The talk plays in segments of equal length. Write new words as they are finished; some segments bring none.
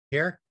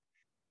Here.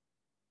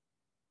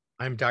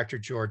 I'm Dr.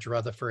 George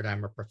Rutherford.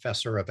 I'm a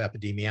professor of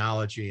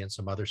epidemiology and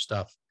some other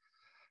stuff,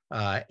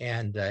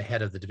 and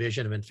head of the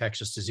Division of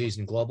Infectious Disease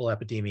and Global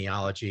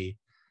Epidemiology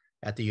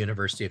at the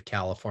University of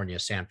California,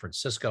 San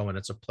Francisco. And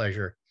it's a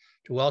pleasure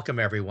to welcome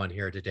everyone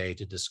here today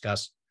to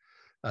discuss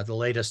the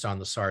latest on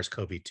the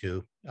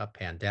SARS-CoV-2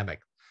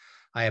 pandemic.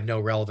 I have no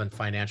relevant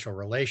financial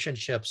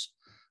relationships,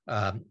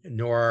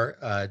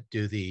 nor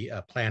do the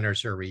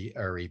planners or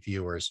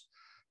reviewers.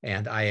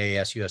 And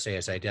IAS-USA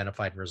has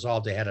identified and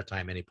resolved ahead of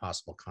time any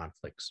possible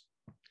conflicts.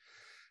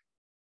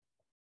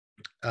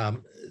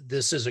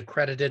 This is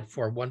accredited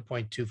for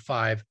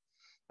 1.25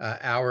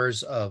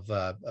 hours of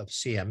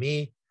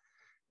CME,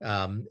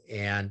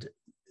 and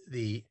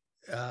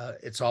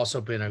it's also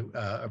been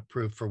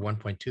approved for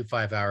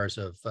 1.25 hours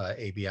of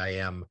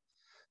ABIM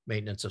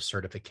maintenance of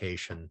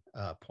certification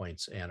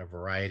points and a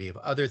variety of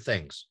other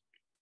things.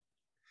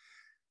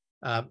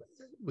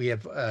 We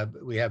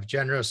have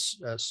generous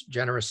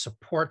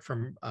support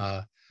from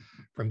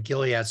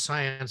Gilead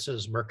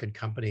Sciences, Merck &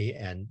 Company,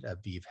 and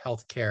ViiV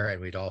Healthcare,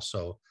 and we'd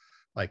also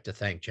like to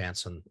thank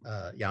Janssen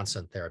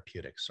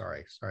Therapeutics.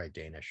 Sorry,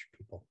 Danish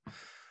people.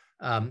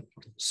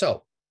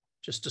 So,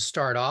 just to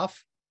start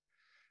off,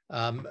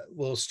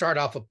 we'll start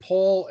off a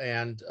poll,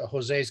 and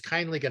Jose's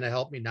kindly going to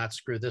help me not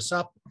screw this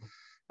up.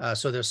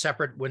 So the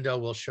separate window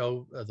will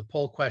show the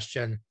poll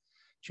question.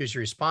 Choose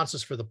your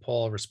responses for the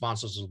poll.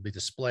 Responses will be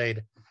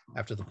displayed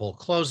after the poll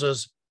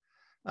closes.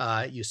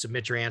 You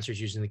submit your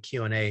answers using the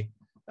Q&A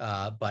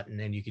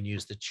button, and you can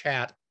use the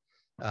chat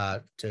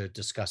to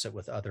discuss it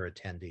with other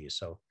attendees.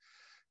 So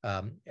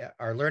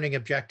our learning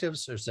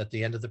objectives is at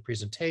the end of the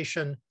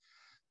presentation,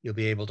 you'll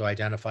be able to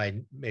identify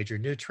major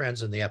new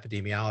trends in the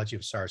epidemiology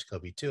of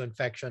SARS-CoV-2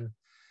 infection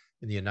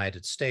in the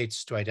United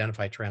States, to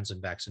identify trends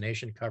in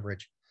vaccination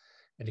coverage,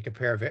 and to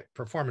compare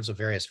performance of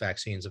various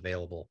vaccines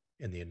available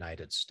in the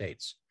United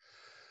States.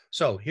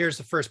 So here's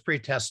the first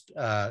pretest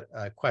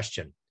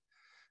question.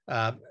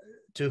 To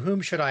whom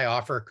should I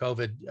offer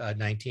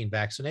COVID-19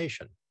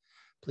 vaccination?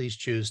 Please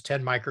choose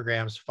 10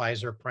 micrograms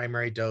Pfizer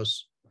primary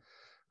dose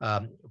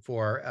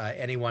for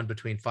anyone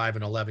between 5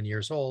 and 11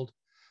 years old,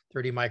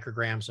 30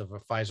 micrograms of a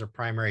Pfizer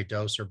primary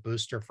dose or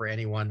booster for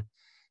anyone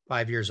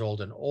 5 years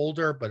old and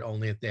older, but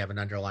only if they have an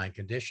underlying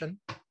condition,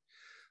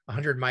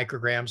 100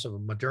 micrograms of a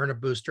Moderna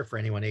booster for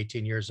anyone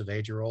 18 years of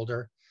age or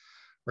older,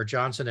 or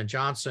Johnson &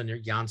 Johnson or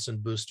Janssen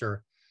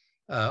booster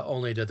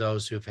only to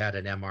those who've had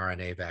an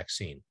mRNA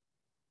vaccine.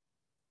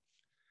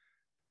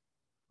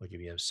 We'll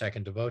give you a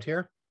second to vote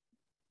here.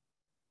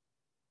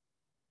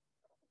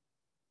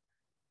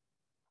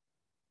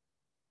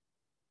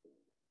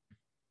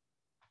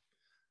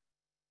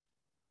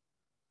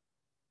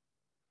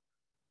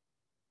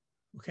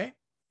 Okay.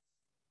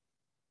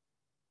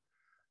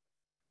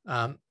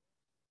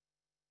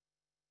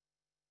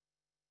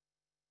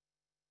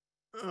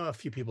 A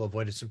few people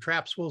avoided some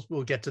traps.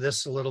 We'll get to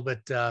this a little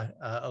bit.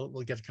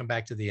 We'll get to come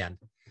back to the end.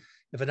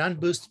 If an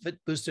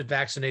unboosted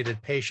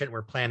vaccinated patient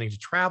were planning to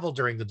travel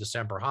during the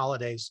December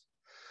holidays,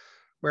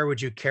 where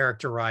would you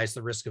characterize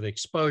the risk of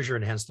exposure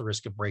and hence the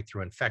risk of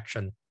breakthrough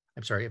infection?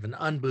 I'm sorry, if an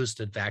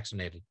unboosted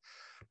vaccinated,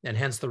 and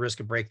hence the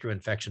risk of breakthrough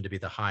infection to be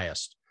the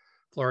highest?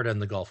 Florida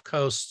and the Gulf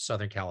Coast,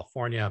 Southern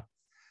California,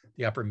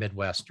 the upper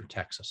Midwest, or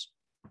Texas?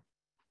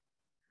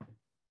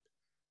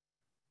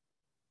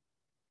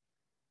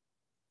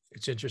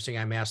 It's interesting,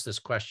 I'm asked this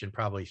question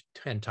probably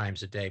 10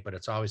 times a day, but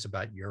it's always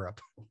about Europe.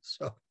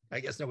 So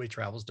I guess nobody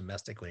travels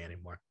domestically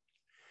anymore.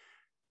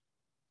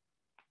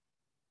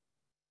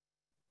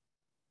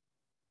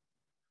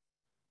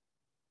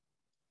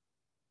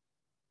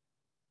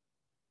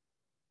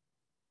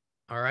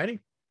 All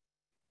righty.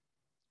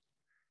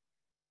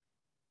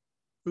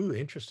 Ooh,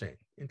 interesting.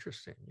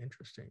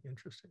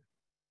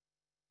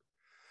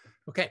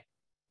 Okay,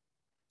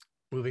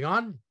 moving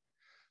on.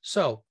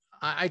 So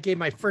I gave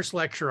my first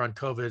lecture on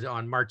COVID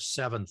on March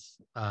 7th,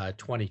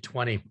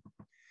 2020.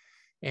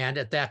 And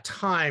at that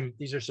time,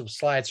 these are some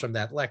slides from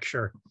that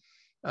lecture.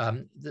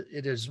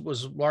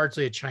 Was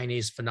largely a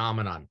Chinese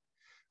phenomenon,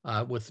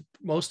 with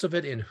most of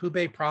it in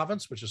Hubei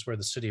province, which is where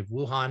the city of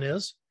Wuhan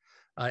is.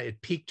 It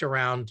peaked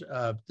around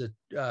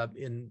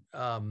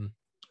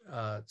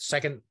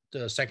second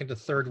to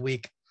third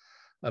week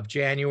of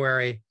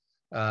January,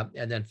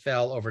 and then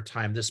fell over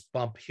time. This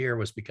bump here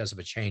was because of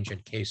a change in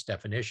case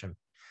definition.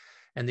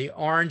 And the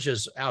orange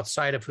is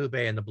outside of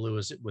Hubei and the blue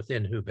is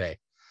within Hubei.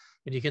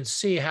 And you can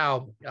see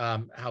how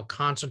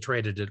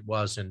concentrated it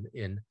was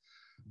in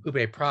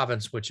Hubei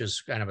province, which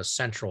is kind of a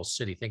central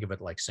city. Think of it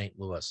like St.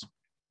 Louis.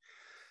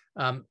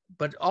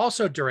 But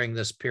also during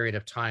this period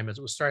of time, it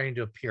was starting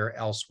to appear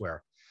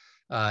elsewhere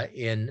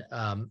in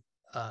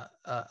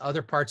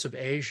other parts of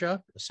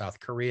Asia, South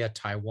Korea,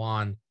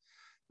 Taiwan,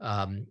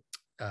 some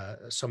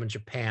in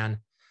Japan,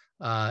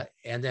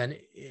 and then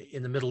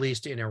in the Middle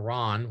East, in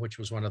Iran, which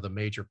was one of the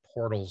major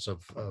portals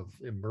of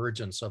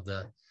emergence of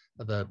the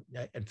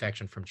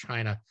infection from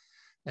China.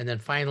 And then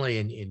finally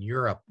in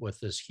Europe with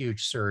this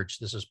huge surge.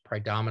 This is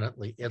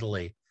predominantly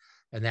Italy,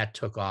 and that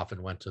took off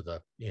and went to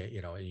the,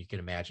 and you can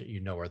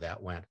imagine, where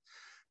that went.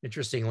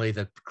 Interestingly,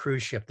 the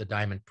cruise ship, the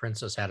Diamond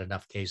Princess, had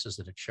enough cases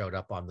that it showed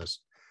up on this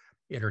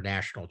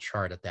international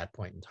chart at that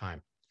point in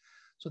time.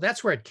 So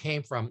that's where it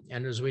came from.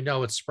 And as we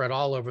know, it's spread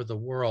all over the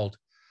world.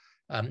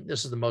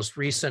 This is the most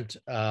recent,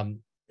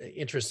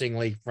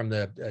 interestingly, from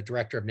the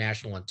Director of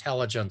National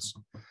Intelligence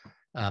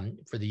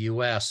for the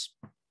US.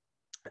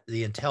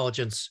 The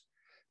Intelligence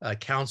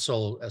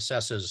Council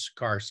assesses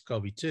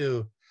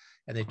SARS-CoV-2,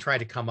 and they try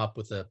to come up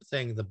with a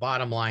thing. The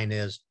bottom line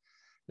is,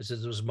 this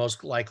was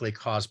most likely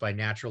caused by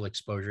natural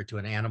exposure to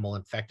an animal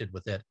infected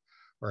with it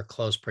or a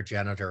close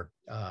progenitor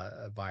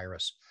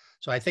virus.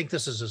 So I think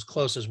this is as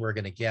close as we're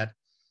going to get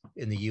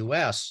in the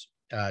US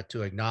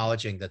to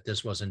acknowledging that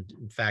this was a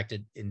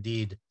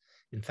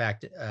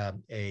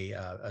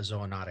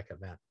zoonotic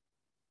event.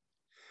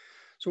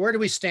 So where do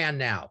we stand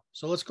now?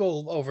 So let's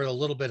go over a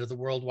little bit of the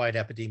worldwide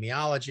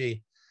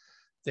epidemiology.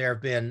 There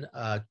have been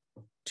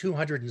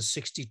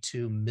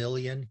 262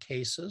 million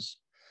cases,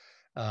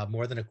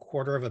 more than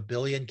 250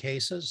 million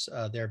cases.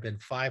 There have been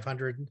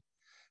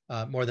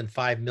more than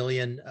 5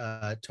 million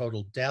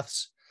total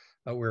deaths.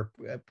 We're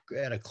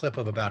at a clip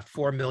of about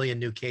 4 million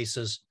new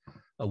cases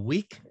a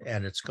week,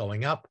 and it's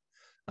going up.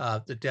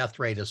 The death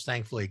rate is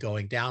thankfully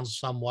going down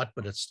somewhat,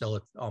 but it's still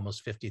at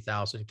almost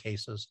 50,000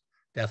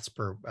 deaths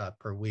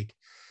per week.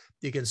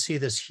 You can see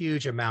this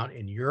huge amount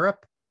in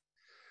Europe,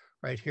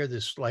 right here,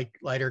 this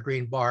lighter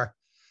green bar.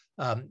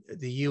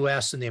 The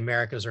US and the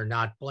Americas are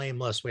not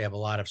blameless. We have a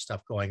lot of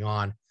stuff going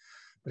on.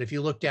 But if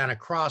you look down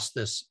across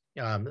this,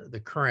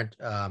 the current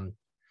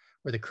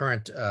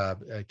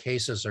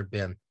cases have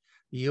been,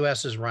 the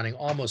US is running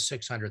almost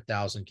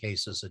 600,000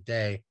 cases a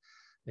day.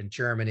 In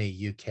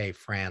Germany, UK,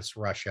 France,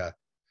 Russia,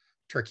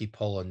 Turkey,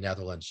 Poland,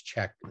 Netherlands,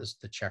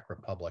 the Czech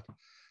Republic,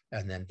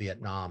 and then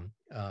Vietnam.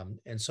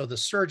 And so the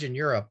surge in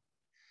Europe,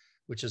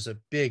 which is a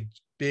big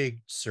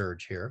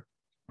surge here,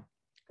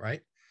 right,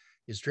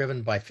 is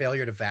driven by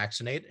failure to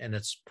vaccinate, and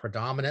it's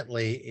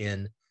predominantly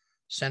in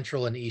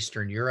Central and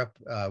Eastern Europe,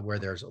 where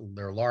there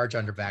are large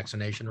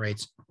under-vaccination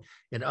rates.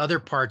 In other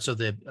parts of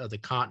the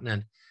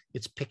continent,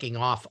 it's picking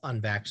off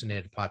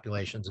unvaccinated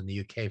populations. In the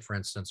UK, for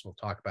instance, we'll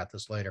talk about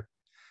this later,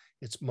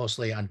 it's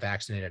mostly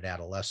unvaccinated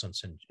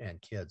adolescents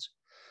and kids.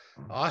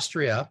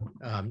 Austria,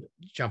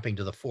 jumping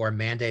to the fore,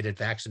 mandated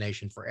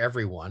vaccination for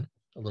everyone.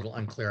 A little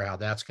unclear how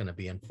that's going to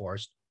be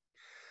enforced.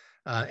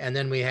 And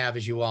then we have,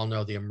 as you all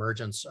know, the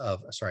emergence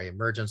of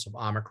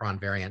Omicron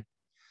variant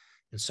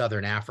in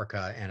Southern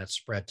Africa, and it's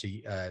spread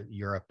to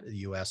Europe, the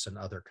US, and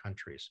other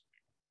countries.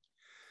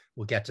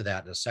 We'll get to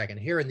that in a second.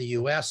 Here in the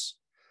US,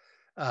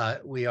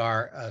 we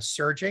are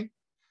surging.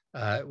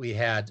 We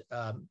had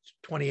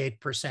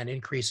 28%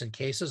 increase in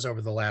cases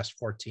over the last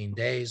 14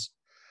 days,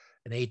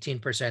 an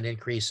 18%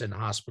 increase in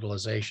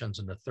hospitalizations,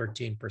 and a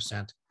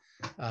 13%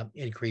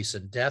 increase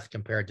in death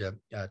compared to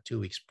 2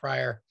 weeks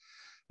prior.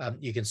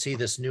 You can see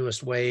this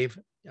newest wave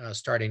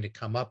starting to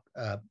come up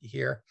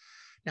here.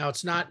 Now,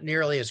 it's not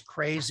nearly as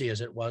crazy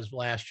as it was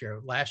last year.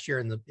 Last year,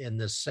 in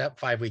this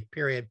 5-week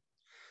period,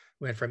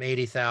 we went from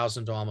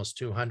 80,000 to almost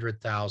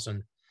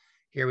 200,000.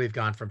 Here we've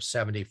gone from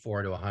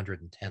 74 to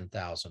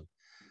 110,000.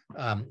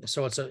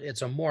 So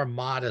it's a more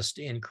modest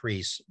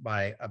increase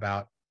by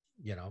about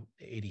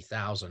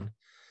 80,000,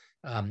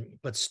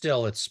 but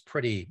still it's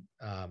pretty.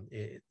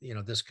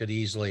 This could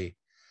easily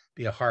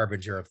be a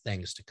harbinger of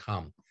things to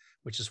come,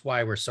 which is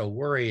why we're so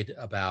worried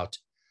about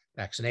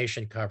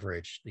vaccination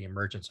coverage, the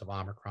emergence of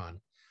Omicron,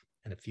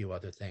 and a few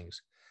other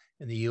things.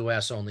 In the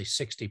US, only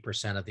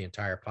 60% of the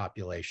entire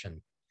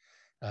population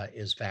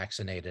is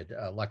vaccinated.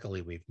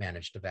 Luckily, we've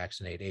managed to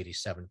vaccinate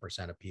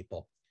 87% of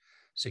people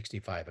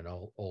 65 and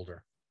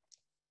older.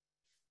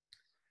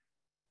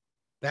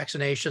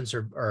 Vaccinations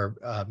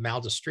are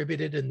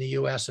maldistributed in the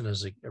US, and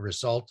as a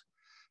result,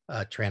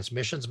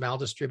 transmissions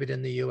maldistributed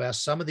in the US.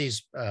 Some of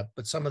these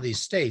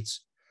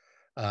states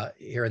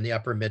here in the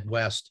upper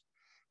Midwest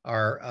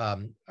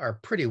are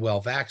pretty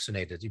well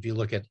vaccinated. If you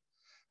look at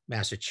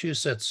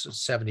Massachusetts,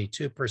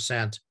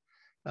 72%,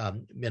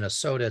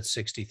 Minnesota at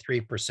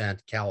 63%,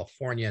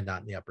 California, not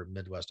in the upper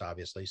Midwest,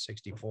 obviously,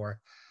 64%,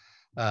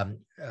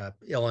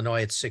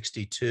 Illinois at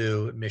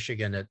 62%,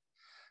 Michigan at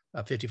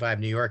 55%,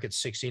 New York at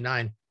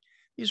 69%.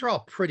 These are all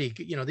pretty,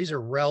 these are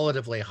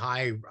relatively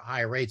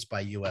high rates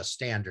by US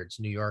standards.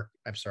 Michigan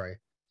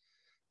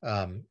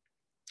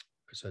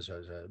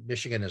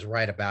is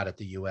right about at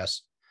the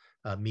US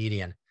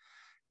median,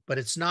 but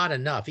it's not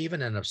enough.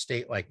 Even in a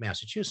state like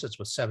Massachusetts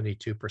with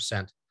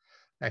 72%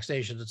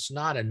 vaccination, it's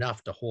not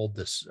enough to hold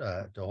this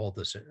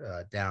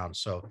down.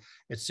 So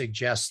it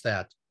suggests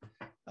that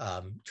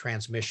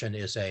transmission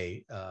is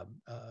that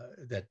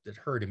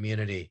herd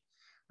immunity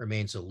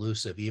remains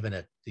elusive even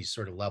at these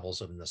sort of levels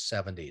in the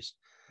 70s.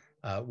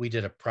 We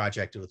did a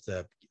project with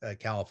the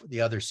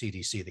other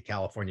CDC, the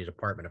California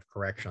Department of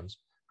Corrections,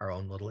 our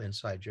own little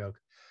inside joke,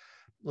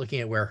 looking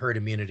at where herd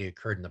immunity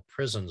occurred in the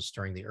prisons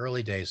during the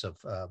early days of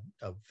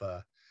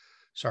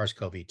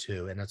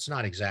SARS-CoV-2. And it's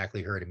not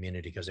exactly herd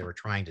immunity because they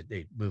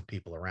move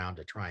people around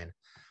to try and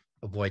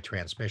avoid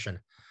transmission,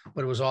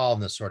 but it was all in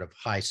the sort of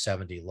high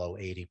 70, low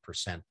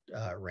 80%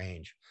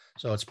 range.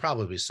 So it's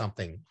probably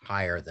something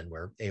higher than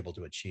we're able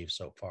to achieve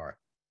so far.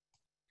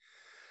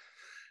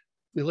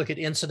 We look at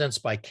incidence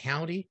by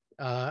county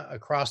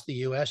across the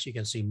US. You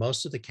can see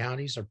most of the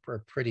counties are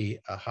pretty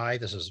high.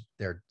 This is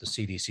the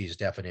CDC's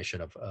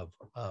definition of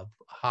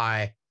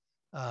high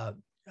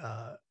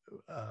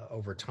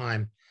over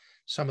time.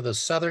 Some of the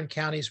southern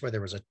counties where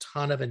there was a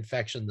ton of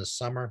infection this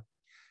summer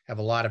have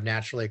a lot of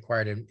naturally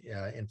acquired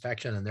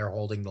infection, and they're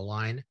holding the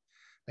line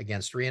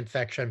against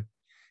reinfection.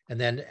 And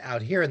then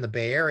out here in the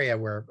Bay Area,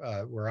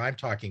 where I'm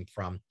talking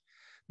from,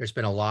 there's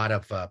been a lot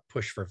of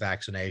push for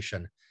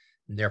vaccination,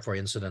 and therefore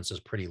incidence is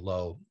pretty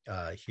low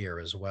here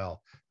as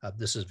well.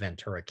 This is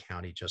Ventura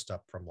County, just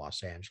up from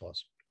Los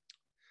Angeles.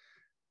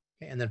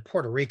 And then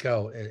Puerto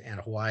Rico and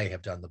Hawaii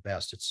have done the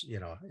best. It's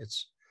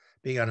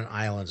being on an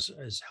island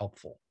is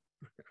helpful.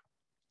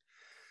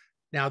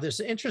 Now, this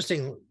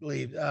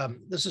interestingly,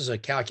 this is a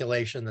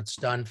calculation that's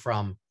done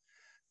from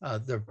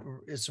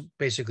it's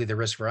basically the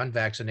risk for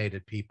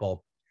unvaccinated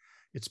people.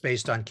 It's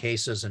based on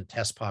cases and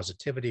test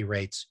positivity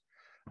rates.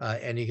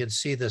 And you can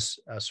see this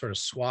sort of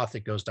swath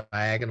that goes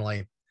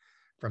diagonally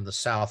from the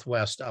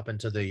Southwest up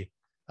into the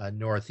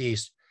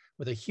Northeast,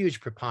 with a huge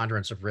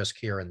preponderance of risk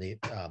here in the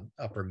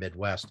upper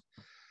Midwest.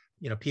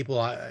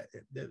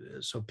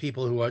 So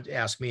people who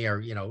ask me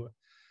are,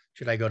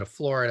 should I go to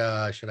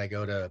Florida? Should I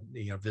go to,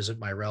 visit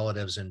my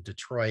relatives in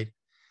Detroit?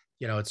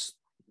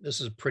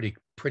 This is a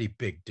pretty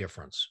big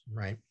difference,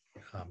 right?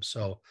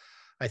 So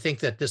I think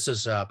that this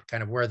is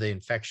kind of where the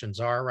infections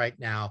are right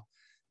now.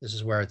 This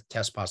is where the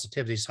test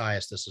positivity is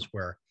highest. This is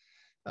where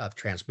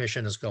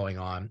transmission is going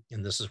on.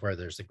 And this is where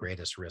there's the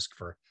greatest risk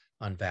for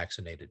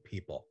unvaccinated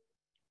people.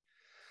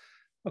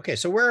 Okay,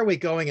 so where are we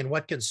going and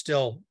what can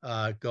still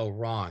go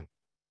wrong?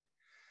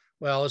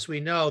 Well, as we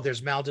know,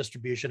 there's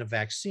maldistribution of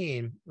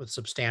vaccine with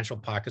substantial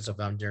pockets of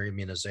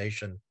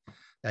under-immunization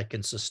that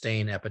can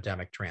sustain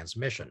epidemic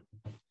transmission.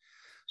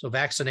 So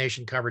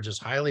vaccination coverage is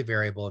highly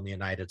variable in the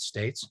United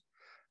States.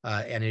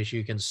 And as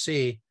you can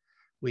see,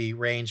 we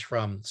range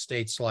from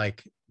states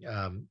like,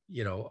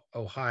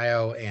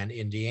 Ohio and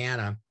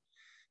Indiana,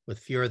 with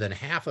fewer than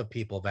half of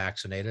people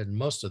vaccinated, and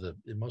most of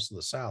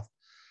the South,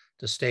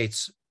 to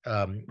states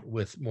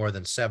with more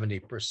than 60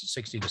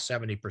 to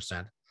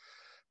 70%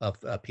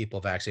 of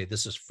people vaccinated.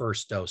 This is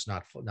first dose,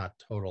 not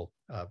total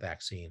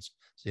vaccines.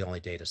 It's the only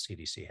data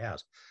CDC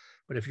has.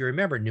 But if you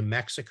remember, New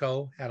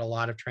Mexico had a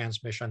lot of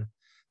transmission.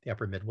 The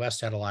upper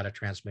Midwest had a lot of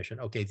transmission.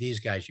 Okay, these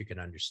guys you can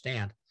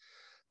understand,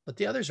 but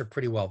the others are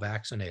pretty well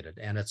vaccinated.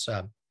 And it's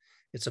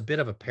a bit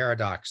of a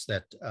paradox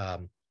that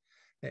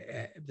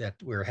that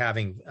we're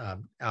having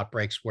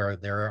outbreaks where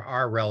there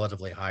are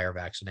relatively higher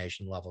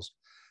vaccination levels.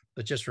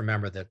 But just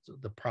remember that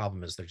the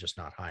problem is they're just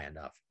not high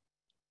enough.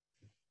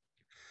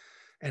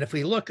 And if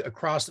we look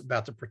across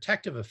about the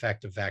protective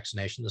effect of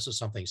vaccination, this is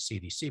something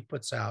CDC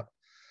puts out,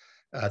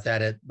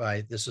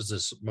 this is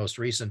this most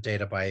recent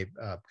data by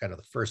kind of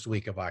the first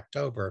week of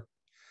October.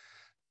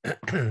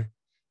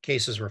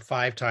 Cases were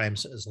 5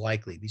 times as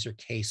likely. These are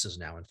cases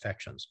now,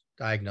 infections,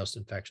 diagnosed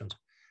infections,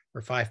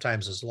 were 5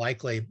 times as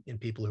likely in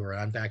people who are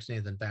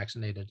unvaccinated than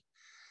vaccinated.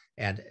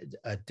 And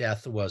a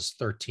death was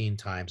 13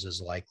 times as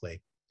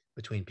likely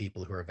between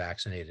people who are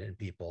vaccinated and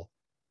people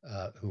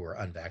who are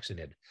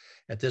unvaccinated.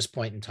 At this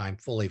point in time,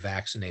 fully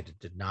vaccinated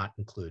did not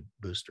include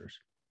boosters.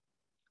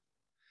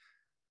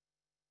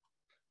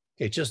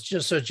 Okay,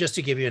 just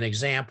to give you an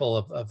example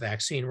of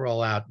vaccine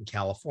rollout in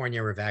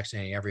California, we're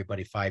vaccinating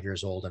everybody 5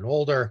 years old and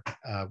older.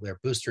 There are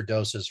booster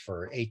doses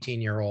for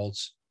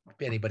 18-year-olds,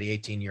 anybody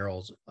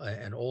 18-year-olds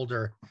and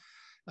older.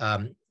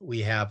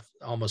 We have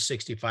almost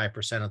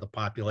 65% of the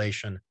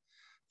population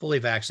fully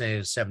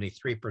vaccinated,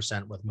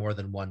 73% with more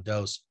than 1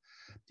 dose.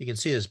 You can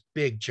see this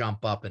big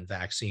jump up in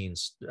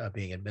vaccines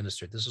being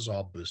administered. This is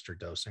all booster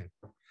dosing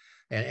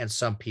and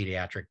some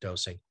pediatric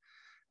dosing.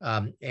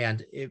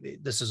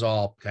 This is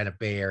all kind of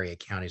Bay Area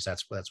counties.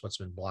 That's what's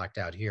been blocked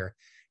out here.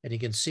 And you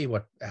can see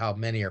how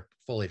many are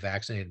fully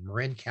vaccinated in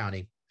Marin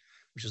County,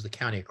 which is the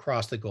county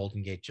across the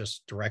Golden Gate,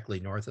 just directly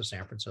north of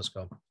San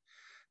Francisco.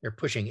 They're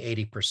pushing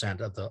 80%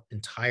 of the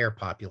entire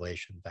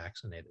population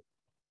vaccinated.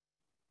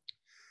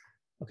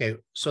 Okay,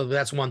 so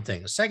that's one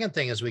thing. The second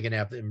thing is we can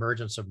have the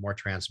emergence of more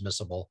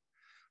transmissible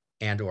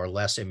and or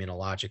less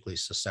immunologically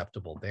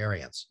susceptible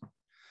variants.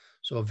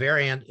 So a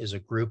variant is a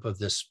group of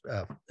this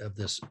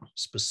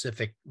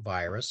specific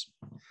virus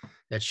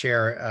that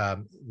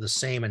share the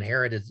same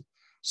inherited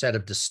set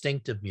of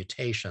distinctive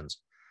mutations.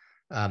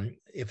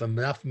 If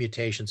enough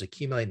mutations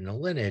accumulate in a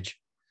lineage,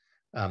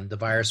 the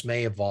virus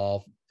may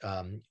evolve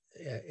and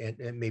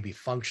it may be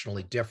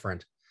functionally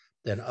different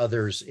than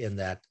others in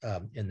that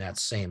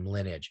same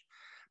lineage.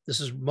 This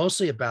is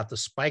mostly about the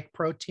spike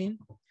protein.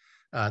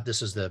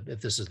 This is the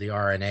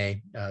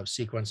RNA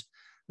sequence.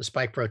 The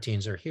spike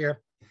proteins are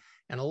here.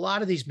 And a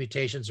lot of these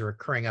mutations are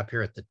occurring up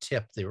here at the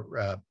tip,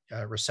 the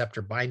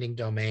receptor binding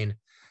domain,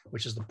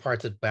 which is the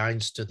part that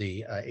binds to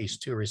the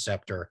ACE2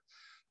 receptor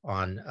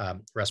on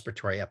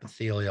respiratory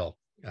epithelial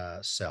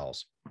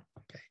cells.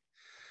 Okay.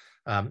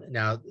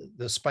 Now,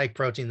 the spike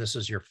protein, this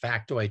is your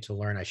factoid to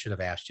learn. I should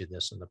have asked you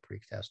this in the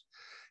pre-test,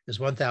 is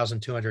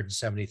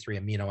 1,273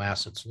 amino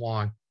acids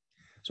long.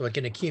 So it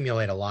can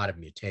accumulate a lot of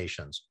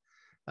mutations.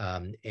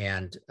 But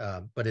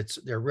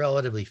there are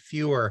relatively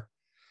fewer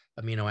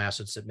amino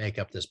acids that make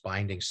up this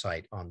binding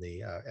site on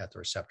the at the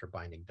receptor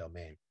binding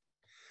domain.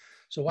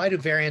 So why do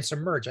variants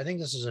emerge? I think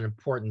this is an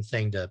important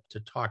thing to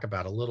talk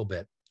about a little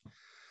bit.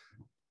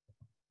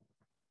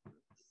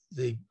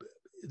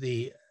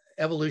 The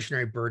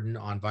evolutionary burden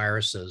on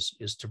viruses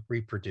is to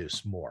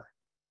reproduce more.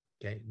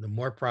 Okay, the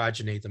more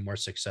progeny, the more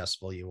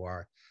successful you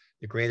are,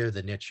 the greater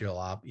the niche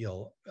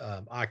you'll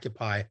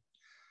occupy,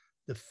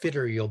 the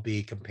fitter you'll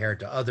be compared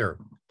to other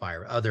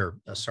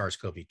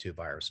SARS-CoV-2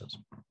 viruses.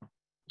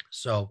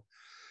 So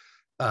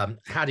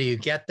how do you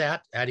get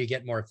that? How do you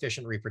get more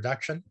efficient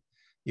reproduction?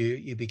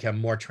 You become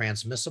more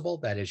transmissible.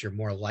 That is, you're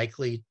more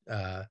likely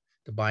to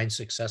bind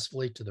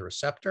successfully to the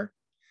receptor.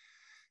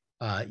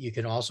 You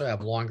can also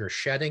have longer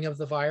shedding of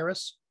the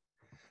virus,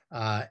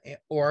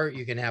 or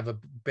you can have a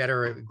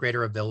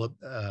greater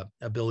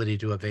ability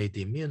to evade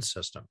the immune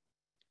system.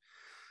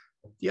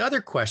 The other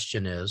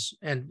question is,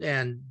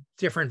 and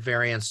different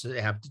variants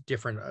have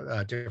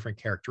different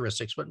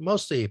characteristics, but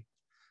mostly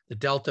the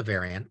Delta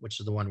variant, which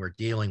is the one we're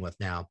dealing with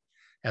now,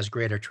 has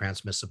greater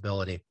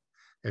transmissibility.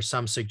 There's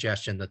some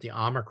suggestion that the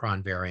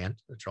Omicron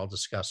variant, which I'll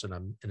discuss in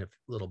a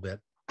little bit,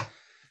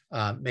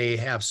 may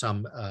have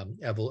some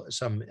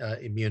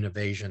immune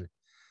evasion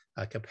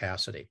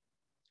capacity.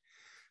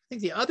 I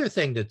think the other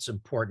thing that's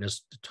important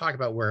is to talk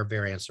about where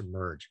variants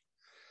emerge.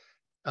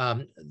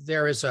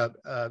 There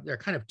are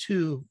kind of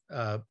two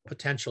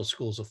potential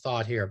schools of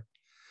thought here.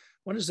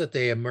 One is that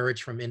they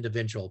emerge from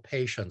individual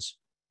patients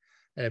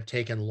that have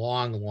taken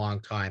long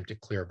time to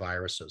clear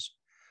viruses,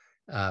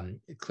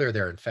 clear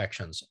their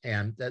infections,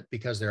 and that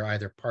because they're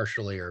either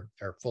partially or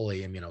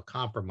fully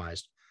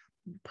immunocompromised.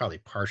 Probably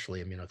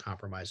partially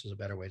immunocompromised is a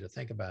better way to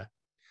think about it.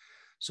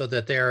 So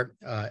that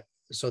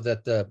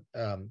the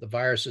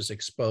virus is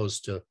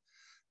exposed to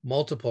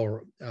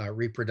multiple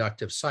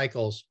reproductive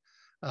cycles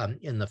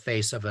in the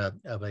face of a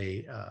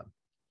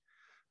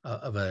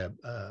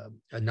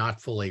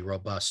not fully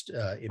robust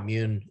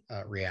immune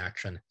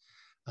reaction,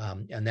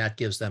 and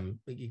that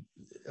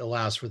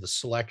allows for the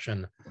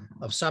selection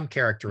of some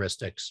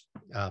characteristics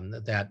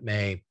that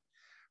may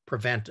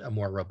prevent a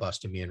more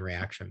robust immune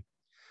reaction.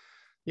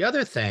 The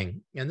other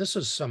thing, and this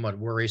is somewhat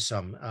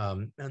worrisome,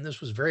 and this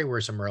was very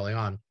worrisome early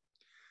on,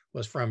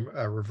 was from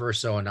a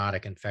reverse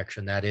zoonotic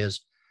infection. That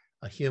is,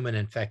 a human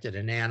infected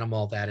an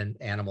animal, that an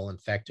animal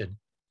infected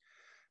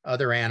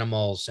other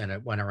animals, and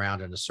it went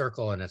around in a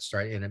circle, and it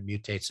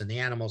mutates in the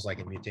animals like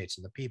it mutates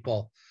in the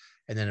people.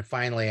 And then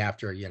finally,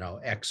 after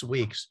X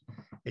weeks,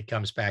 it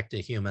comes back to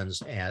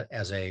humans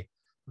as a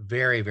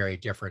very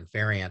different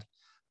variant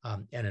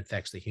and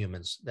infects the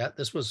humans.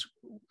 This was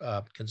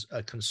a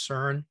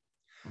concern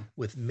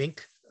with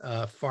mink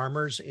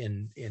farmers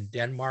in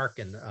Denmark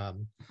and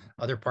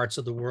other parts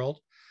of the world,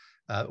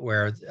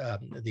 where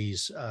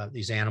these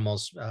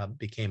animals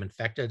became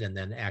infected and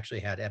then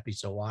actually had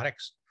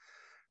epizootics,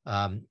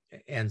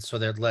 and so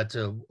that led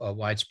to a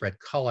widespread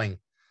culling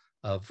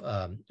of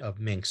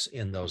minks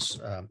in those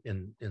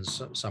in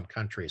some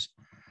countries.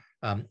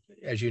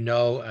 As you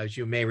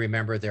may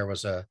remember, there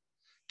was a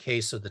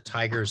case of the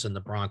tigers in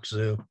the Bronx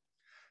Zoo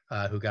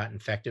who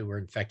were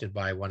infected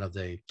by one of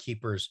the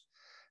keepers.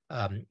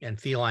 And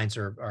felines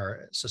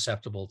are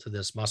susceptible to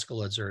this.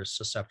 Muscelids are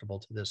susceptible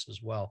to this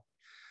as well.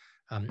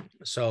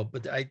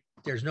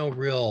 There's no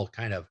real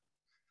kind of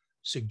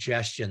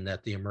suggestion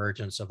that the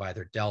emergence of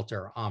either Delta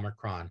or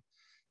Omicron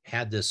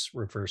had this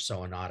reverse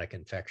zoonotic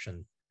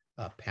infection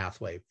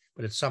pathway,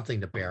 but it's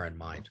something to bear in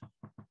mind.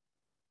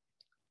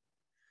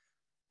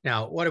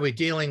 Now, what are we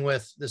dealing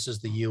with? This is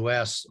the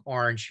US.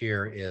 Orange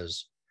here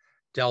is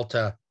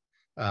Delta.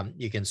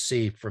 You can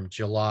see from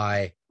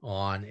July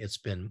on, it's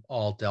been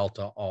all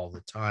Delta all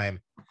the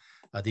time.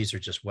 These are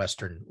just West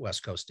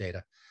Coast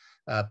data,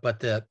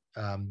 but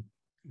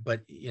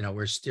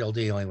we're still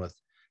dealing with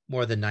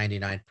more than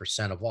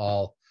 99% of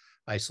all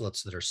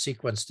isolates that are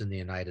sequenced in the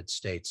United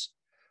States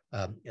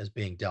as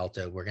being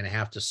Delta. We're going to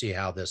have to see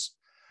how this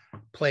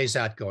plays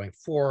out going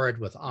forward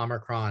with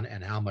Omicron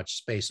and how much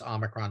space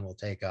Omicron will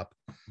take up,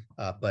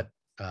 but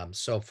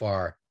so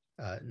far,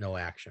 no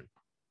action.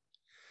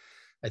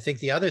 I think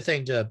the other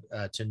thing to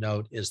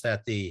note is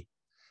that the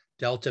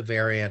Delta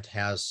variant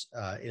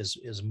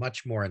is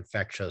much more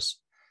infectious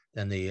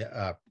than the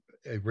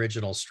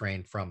original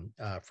strain from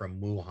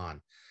Wuhan.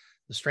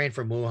 The strain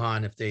from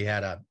Wuhan, if they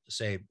had a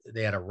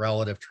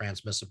relative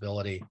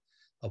transmissibility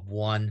of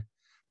 1,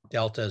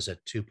 Delta is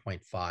at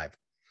 2.5.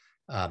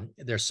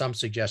 There's some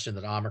suggestion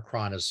that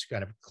Omicron is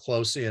kind of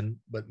close in,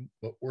 but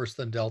worse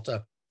than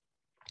Delta.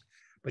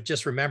 But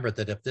just remember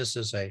that if this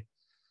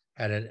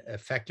had an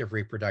effective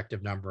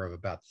reproductive number of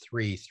about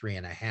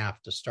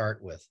 3.5 to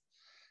start with,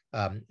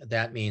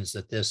 that means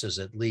that this is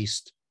at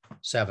least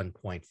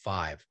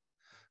 7.5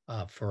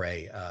 for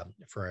an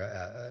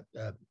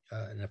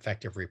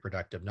effective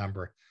reproductive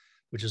number.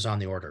 which is on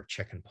the order of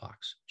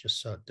chickenpox,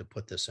 just so to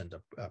put this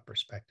into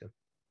perspective.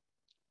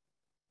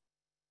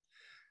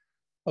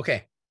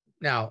 Okay,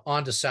 now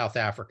on to South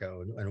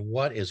Africa and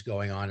what is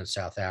going on in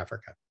South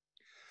Africa.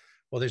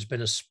 Well, there's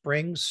been a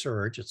spring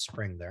surge, it's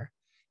spring there,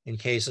 in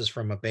cases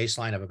from a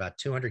baseline of about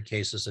 200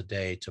 cases a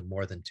day to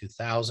more than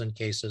 2,000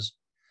 cases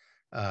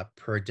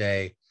per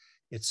day.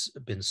 It's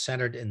been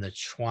centered in the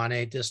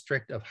Tshwane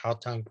district of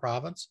Gauteng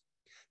province.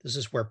 This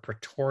is where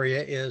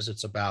Pretoria is.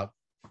 It's about,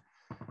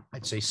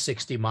 I'd say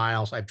 60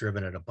 miles. I've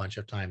driven it a bunch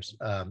of times,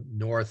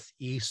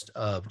 northeast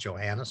of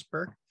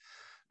Johannesburg,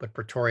 but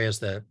Pretoria is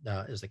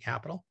the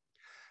capital.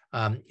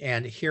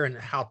 And here in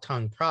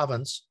Gauteng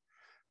province,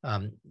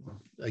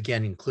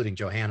 again, including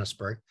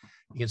Johannesburg,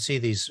 you can see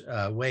these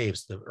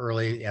waves, the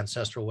early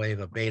ancestral wave,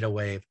 a beta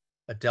wave,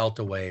 a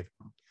delta wave,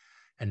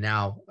 and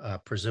now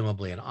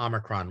presumably an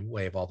Omicron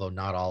wave, although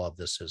not all of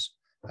this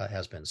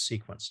has been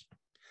sequenced.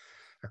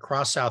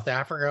 Across South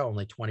Africa,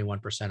 only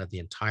 21% of the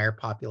entire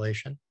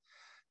population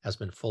has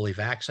been fully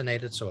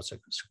vaccinated, so it's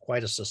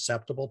quite a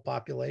susceptible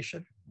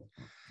population.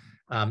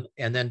 And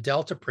then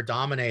Delta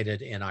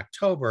predominated in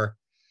October,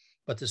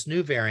 but this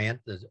new variant,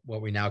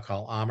 what we now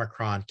call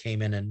Omicron,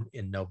 came in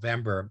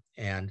November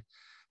and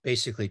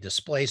basically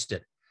displaced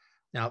it.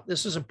 Now,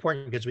 this is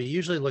important because we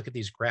usually look at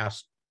these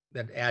graphs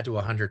that add to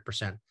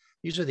 100%.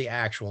 These are the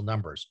actual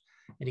numbers.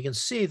 And you can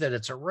see that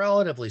it's a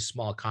relatively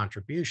small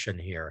contribution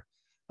here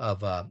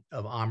of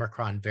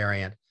Omicron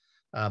variant,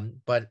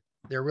 but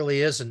there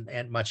really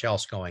isn't much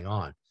else going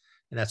on.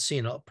 And that's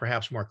seen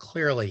perhaps more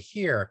clearly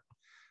here,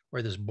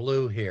 where this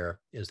blue here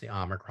is the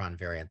Omicron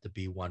variant, the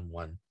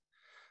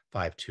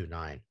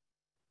B11529.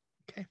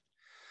 Okay,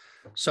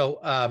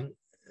 so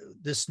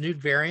this new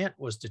variant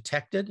was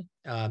detected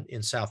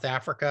in South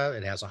Africa.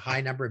 It has a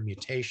high number of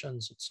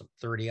mutations, it's some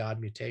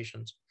 30-odd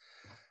mutations,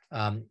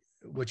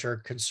 which are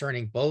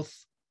concerning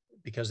both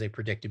because they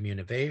predict immune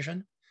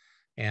evasion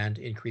and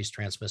increased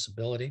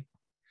transmissibility.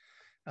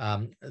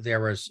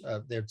 There's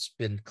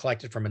been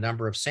collected from a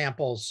number of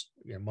samples,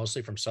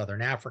 mostly from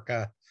Southern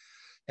Africa,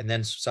 and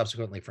then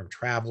subsequently from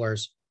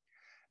travelers.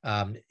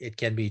 It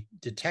can be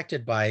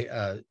detected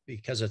by,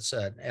 because it's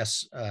an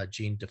S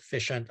gene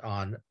deficient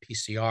on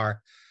PCR.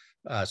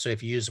 So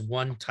if you use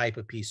one type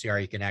of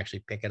PCR, you can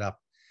actually pick it up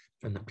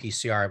from the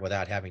PCR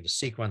without having to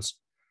sequence,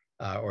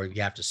 or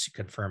you have to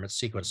confirm it,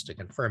 sequence to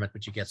confirm it,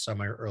 but you get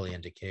some early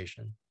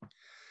indication.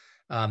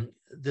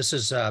 This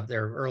is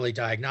their early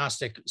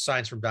diagnostic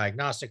signs from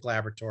diagnostic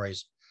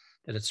laboratories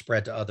that it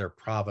spread to other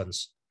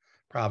provinces,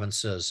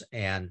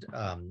 and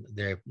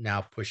they're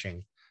now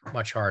pushing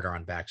much harder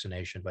on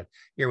vaccination. But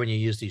here, when you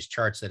use these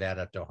charts that add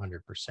up to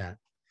 100%,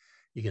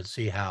 you can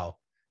see how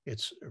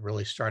it's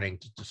really starting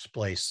to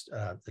displace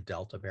the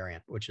Delta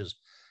variant, which is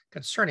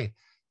concerning.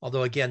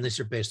 Although, again, these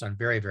are based on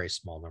very, very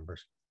small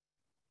numbers.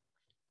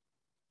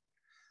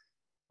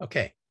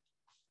 Okay.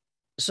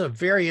 This is a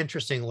very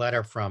interesting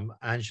letter from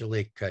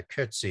Angelique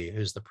Kutsi,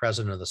 who's the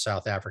president of the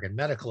South African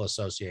Medical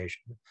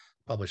Association,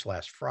 published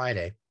last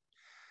Friday.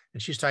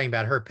 And she's talking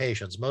about her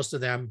patients. Most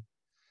of them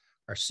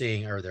are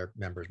seeing, or their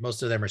members,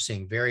 most of them are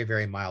seeing very,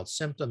 very mild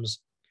symptoms,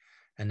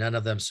 and none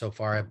of them so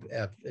far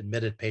have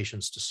admitted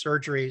patients to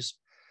surgeries.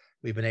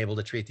 We've been able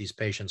to treat these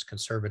patients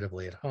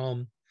conservatively at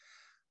home.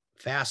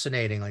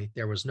 Fascinatingly,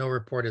 there was no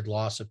reported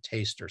loss of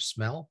taste or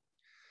smell.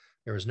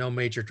 There was no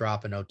major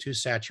drop in O2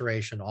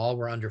 saturation. All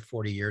were under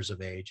 40 years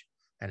of age,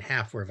 and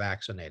half were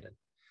vaccinated.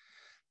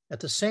 At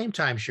the same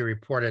time, she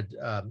reported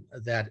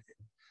that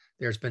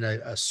there's been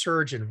a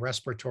surge in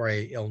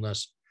respiratory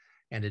illness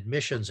and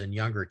admissions in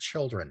younger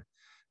children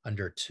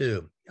under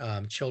 2.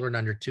 Children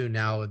under 2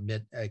 now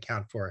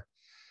account for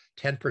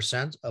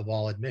 10% of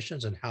all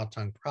admissions in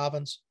Gauteng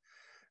province,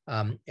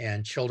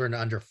 and children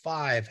under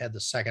 5 had the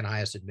second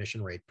highest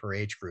admission rate per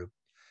age group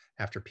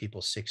after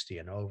people 60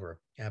 and over.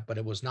 But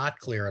it was not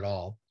clear at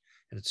all,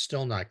 and it's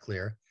still not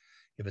clear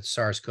if it's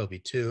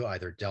SARS-CoV-2,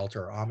 either Delta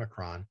or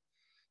Omicron,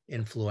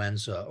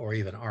 influenza, or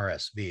even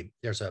RSV.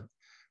 There's a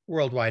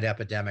worldwide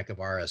epidemic of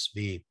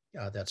RSV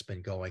that's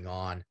been going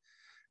on,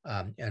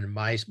 and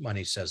my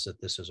money says that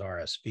this is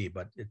RSV,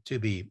 but to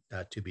be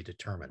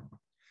determined.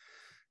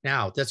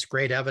 Now, that's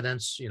great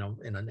evidence,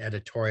 in an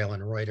editorial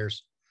in Reuters,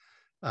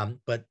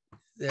 but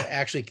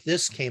actually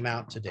this came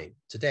out today,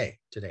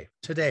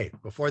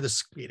 before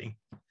this meeting.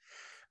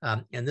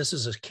 And this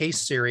is a case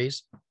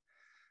series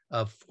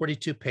of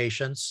 42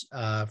 patients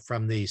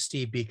from the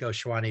Steve Biko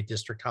Tshwane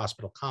District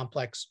Hospital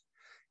Complex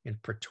in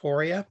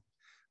Pretoria.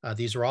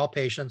 These are all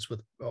patients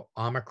with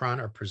Omicron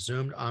or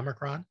presumed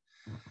Omicron.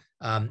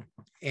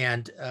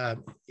 And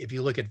if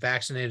you look at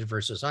vaccinated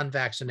versus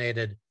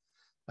unvaccinated,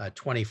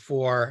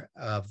 24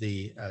 of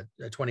the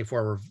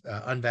 24 were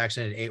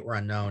unvaccinated, 8 were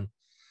unknown,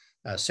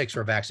 6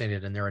 were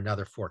vaccinated, and there are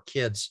another 4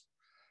 kids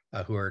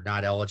who are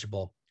not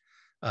eligible.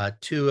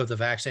 2 of the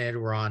vaccinated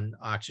were on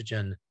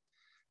oxygen,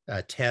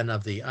 10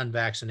 of the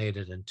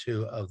unvaccinated and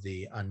 2 of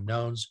the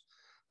unknowns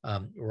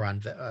were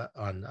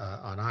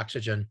on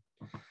oxygen.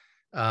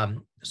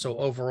 So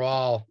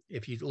overall,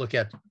 if you look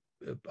at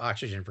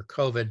oxygen for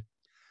COVID,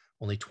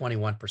 only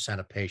 21%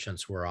 of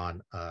patients were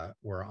on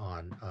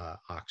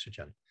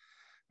oxygen,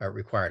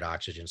 required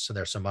oxygen. So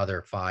there's some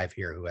other 5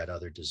 here who had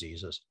other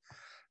diseases.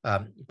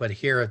 But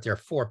here there are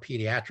 4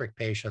 pediatric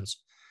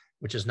patients,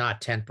 which is not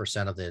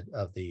 10% of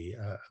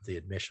the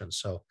admissions.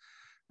 So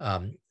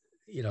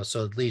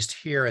so at least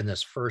here in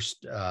this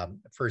first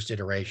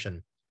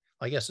iteration,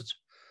 I guess it's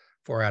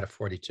 4 out of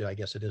 42. I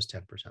guess it is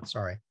 10%.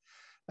 Sorry.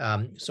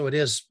 So it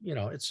is,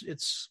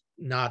 it's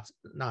not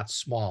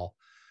small,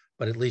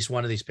 but at least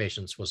one of these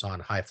patients was on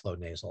high flow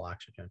nasal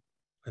oxygen,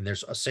 and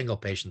there's a single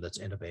patient that's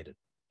intubated.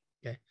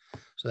 Okay,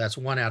 so that's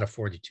 1 out of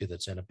 42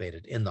 that's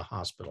intubated in the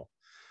hospital.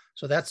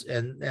 So that's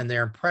and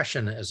their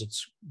impression as it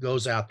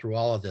goes out through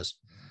all of this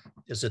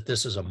is that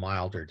this is a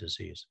milder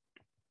disease.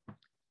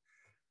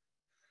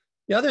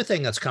 The other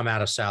thing that's come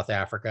out of South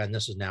Africa, and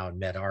this is now in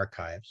Med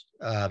Archives,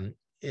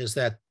 is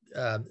that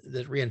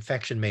that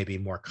reinfection may be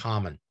more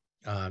common.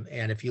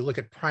 And if you look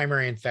at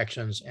primary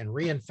infections and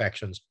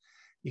reinfections,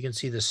 you can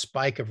see the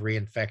spike of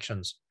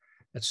reinfections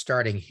that's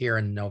starting here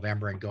in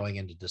November and going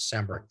into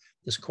December.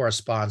 This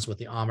corresponds with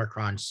the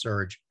Omicron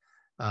surge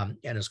and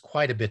is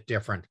quite a bit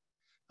different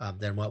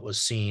than what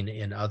was seen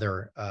in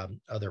other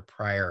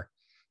prior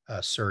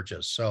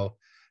surges. So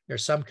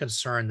there's some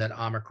concern that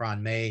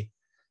Omicron may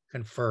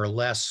confer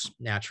less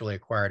naturally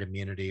acquired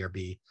immunity or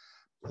be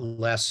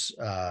less,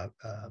 have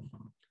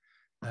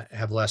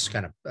less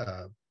kind of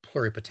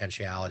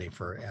pluripotentiality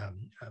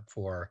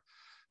for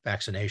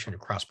vaccination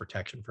and cross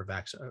protection for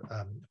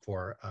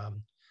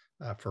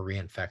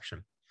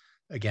reinfection.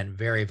 Again,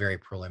 very, very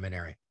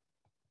preliminary.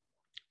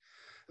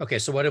 Okay,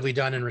 so what have we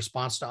done in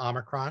response to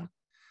Omicron?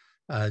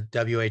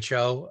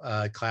 WHO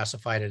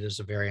classified it as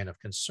a variant of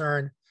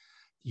concern.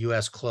 The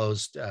US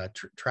closed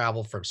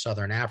travel from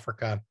Southern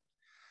Africa.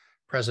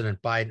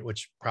 President Biden,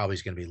 which probably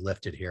is going to be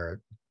lifted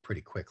here pretty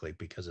quickly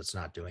because it's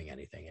not doing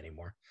anything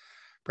anymore.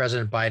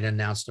 President Biden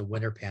announced a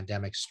winter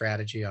pandemic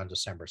strategy on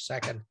December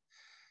 2nd.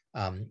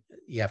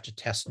 You have to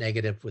test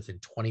negative within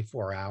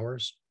 24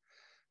 hours,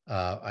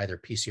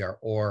 either PCR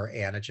or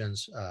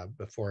antigens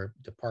before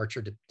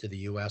departure to the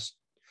US.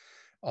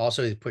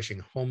 Also, he's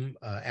pushing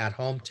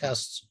at-home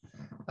tests,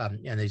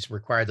 and he's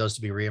required those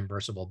to be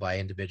reimbursable by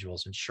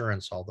individuals'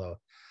 insurance, although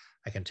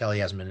I can tell he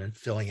hasn't been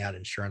filling out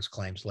insurance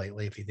claims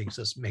lately if he thinks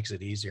this makes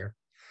it easier.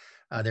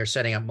 They're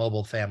setting up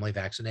mobile family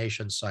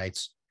vaccination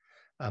sites.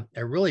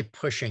 They're really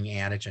pushing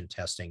antigen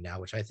testing now,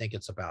 which I think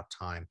it's about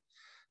time,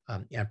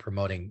 and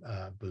promoting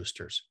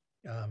boosters.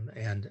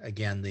 And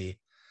again, the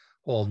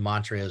whole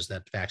mantra is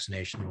that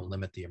vaccination will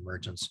limit the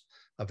emergence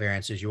of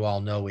variants. As you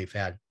all know, we've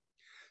had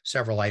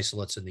several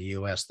isolates in the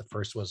US. The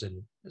first was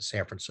in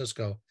San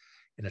Francisco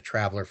in a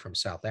traveler from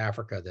South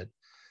Africa that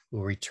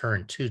will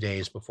return 2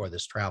 days before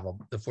this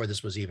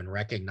was even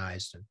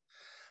recognized, and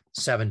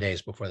 7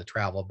 days before the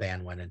travel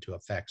ban went into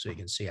effect. So you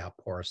can see how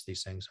porous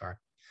these things are.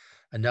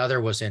 Another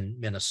was in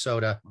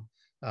Minnesota,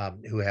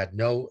 who had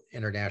no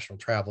international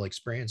travel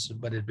experience,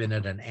 but had been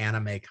at an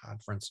anime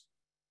conference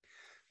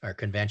or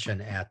convention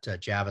at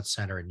Javits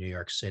Center in New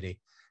York City.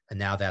 And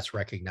now that's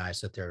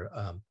recognized that there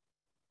are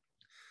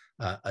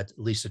at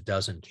least a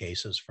dozen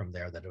cases from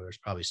there, that there was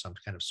probably some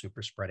kind of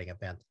super spreading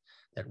event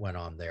that went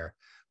on there.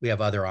 We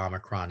have other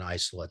Omicron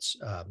isolates,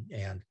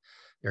 and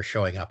they're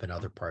showing up in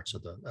other parts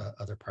of the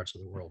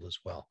world as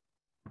well.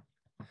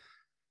 All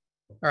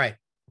right.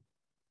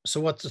 So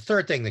what's the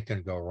third thing that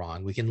can go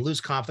wrong? We can lose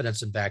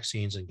confidence in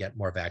vaccines and get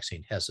more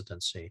vaccine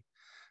hesitancy.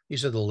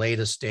 These are the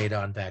latest data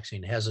on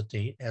vaccine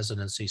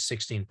hesitancy.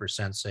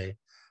 16% say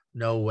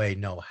no way,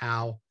 no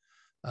how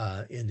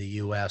in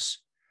the US.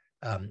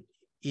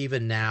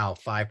 Even now,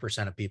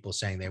 5% of people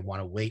saying they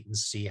want to wait and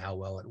see how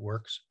well it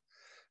works,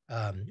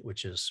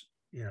 which is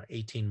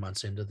 18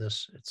 months into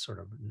this. It's sort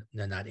of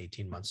not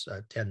 18 months,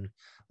 10,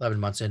 11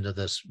 months into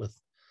this with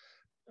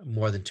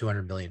more than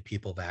 200 million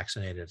people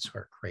vaccinated. It's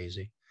sort of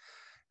crazy.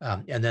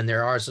 And then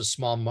there is a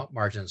small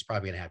margin that's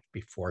probably going to have to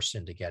be forced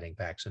into getting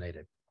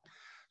vaccinated.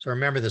 So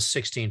remember the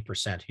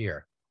 16%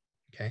 here,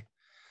 okay?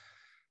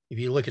 If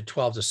you look at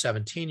 12 to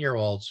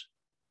 17-year-olds,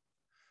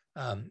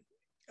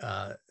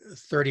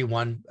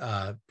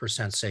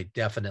 31% say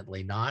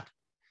definitely not.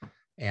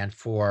 And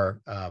for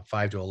 5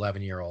 to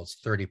 11-year-olds,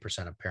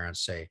 30% of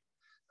parents say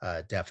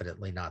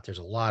definitely not. There's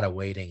a lot of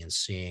waiting and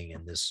seeing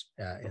in this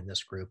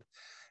group.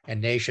 And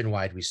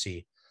nationwide, we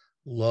see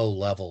low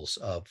levels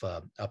of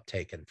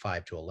uptake in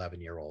 5 to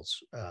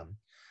 11-year-olds.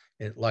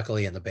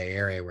 Luckily, in the Bay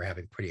Area, we're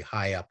having pretty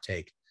high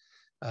uptake,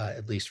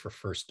 at least for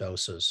first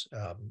doses.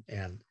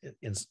 And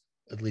in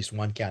at least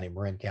one county,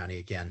 Marin County,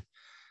 again,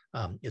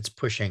 it's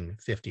pushing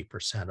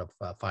 50% of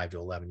 5 to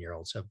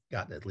 11-year-olds have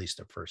gotten at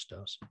least a first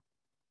dose.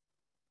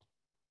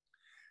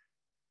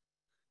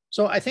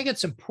 So I think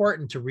it's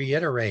important to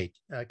reiterate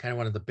kind of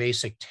one of the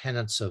basic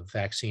tenets of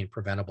vaccine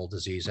preventable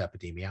disease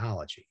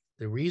epidemiology.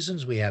 The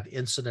reasons we have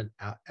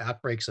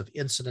outbreaks of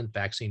incident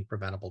vaccine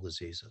preventable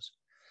diseases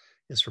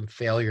is from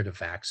failure to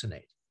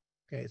vaccinate.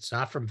 Okay, it's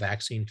not from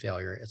vaccine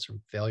failure, it's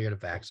from failure to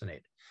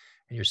vaccinate.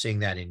 And you're seeing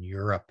that in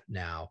Europe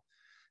now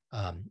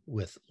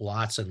with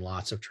lots and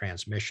lots of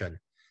transmission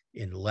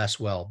in less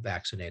well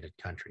vaccinated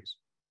countries.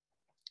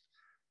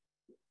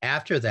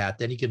 After that,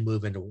 then you can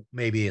move into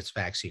maybe it's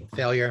vaccine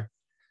failure.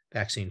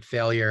 Vaccine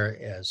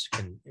failure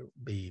can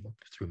be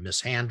through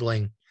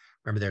mishandling.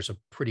 Remember, there's a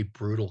pretty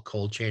brutal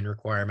cold chain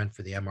requirement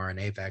for the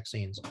mRNA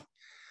vaccines.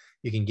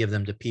 You can give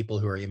them to people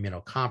who are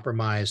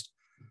immunocompromised,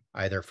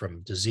 either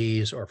from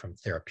disease or from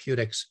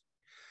therapeutics.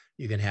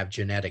 You can have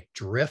genetic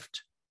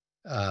drift,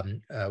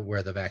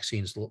 where the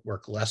vaccines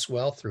work less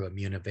well through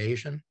immune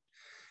evasion.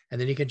 And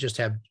then you can just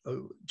have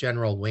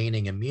general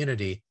waning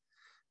immunity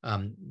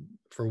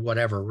for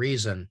whatever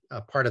reason.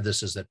 Part of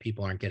this is that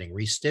people aren't getting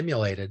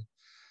re-stimulated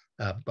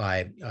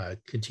by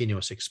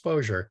continuous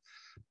exposure.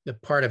 The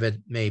part of it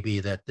may be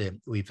that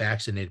we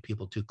vaccinated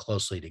people too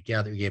closely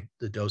together, gave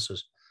the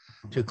doses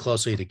too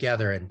closely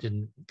together and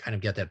didn't kind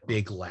of get that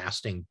big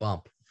lasting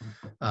bump,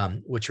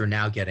 which we're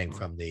now getting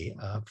from the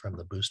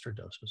booster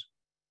doses.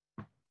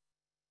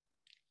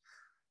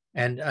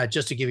 And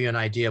just to give you an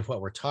idea of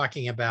what we're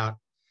talking about,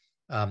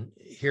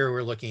 here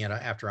we're looking at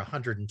after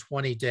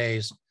 120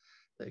 days,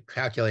 the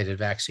calculated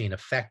vaccine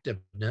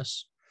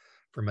effectiveness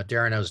for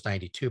Moderna is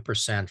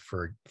 92%,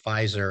 for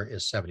Pfizer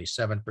is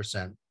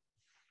 77%,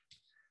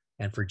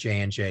 and for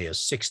J&J is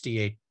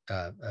 68%.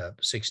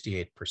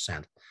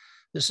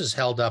 This is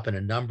held up in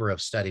a number of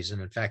studies,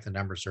 and in fact, the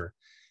numbers are,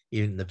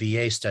 even the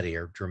VA study,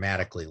 are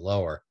dramatically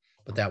lower,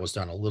 but that was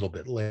done a little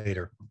bit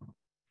later,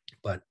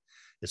 but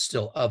it's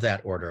still of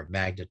that order of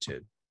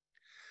magnitude.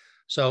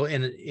 So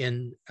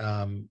in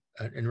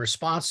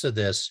response to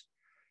this,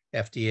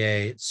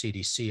 FDA,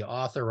 CDC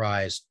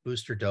authorized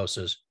booster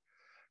doses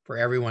for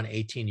everyone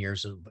 18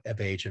 years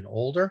of age and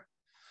older,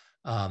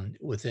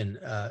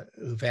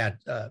 who've had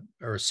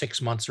or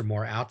 6 months or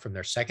more out from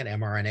their second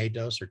mRNA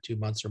dose, or 2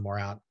 months or more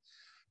out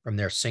from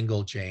their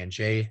single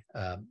J&J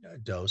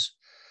dose.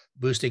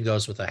 Boosting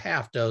goes with a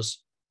half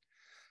dose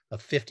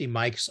of 50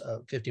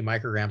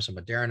 micrograms of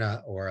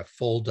Moderna, or a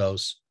full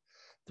dose,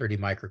 30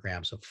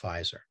 micrograms of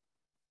Pfizer.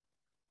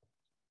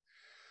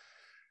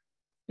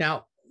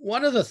 Now,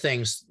 one of the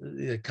things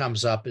that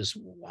comes up is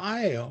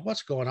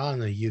what's going on in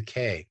the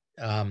UK?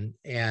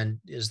 And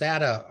is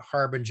that a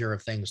harbinger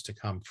of things to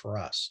come for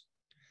us?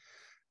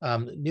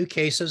 New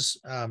cases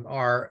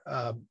are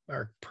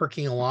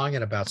perking along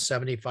at about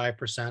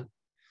 75%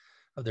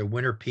 of their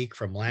winter peak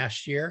from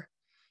last year,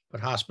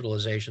 but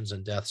hospitalizations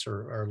and deaths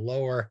are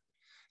lower.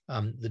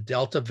 The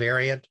Delta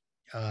variant,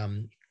 a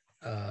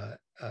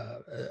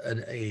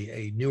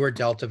newer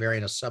Delta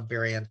variant, a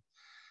subvariant,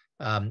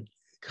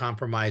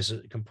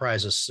 comprises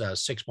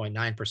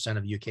 6.9%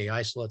 of UK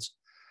isolates,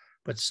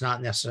 but it's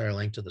not necessarily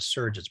linked to the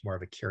surge. It's more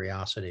of a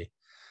curiosity.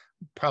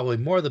 Probably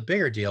more the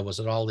bigger deal was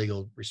that all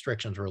legal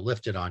restrictions were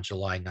lifted on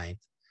July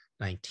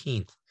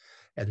 19th.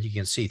 And you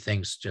can see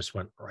things just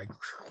went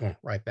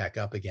right back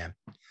up again.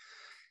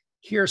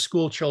 Here,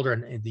 school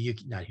children in the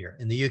UK, not here,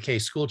 in the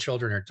UK, school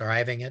children are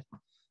driving it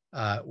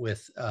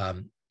with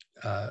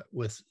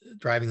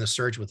driving the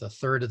surge with a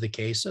third of the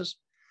cases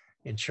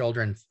in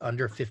children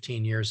under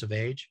 15 years of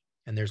age.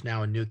 And there's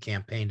now a new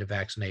campaign to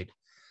vaccinate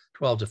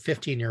 12 to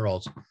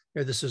 15-year-olds.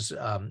 Here, this is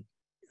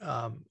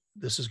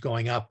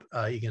going up.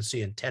 You can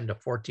see in 10 to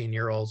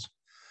 14-year-olds,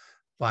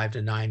 5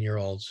 to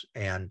 9-year-olds,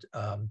 and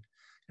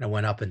it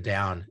went up and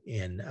down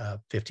in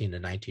 15 to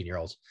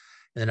 19-year-olds.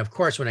 And then, of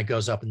course, when it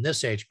goes up in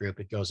this age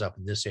group, it goes up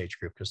in this age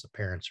group because the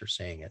parents are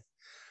seeing it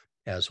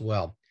as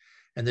well.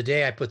 And the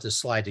day I put this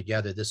slide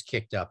together, this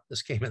kicked up.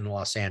 This came in the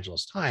Los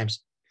Angeles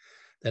Times,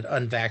 that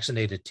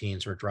unvaccinated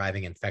teens were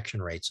driving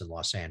infection rates in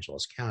Los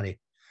Angeles County.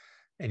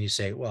 And you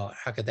say, well,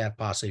 how could that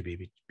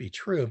possibly be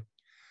true?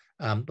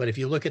 But if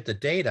you look at the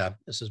data,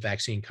 this is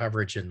vaccine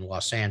coverage in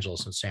Los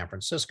Angeles and San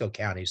Francisco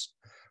counties,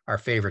 our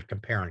favorite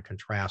compare and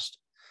contrast.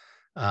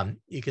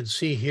 You can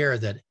see here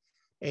that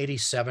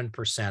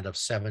 87%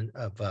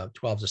 of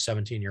 12 to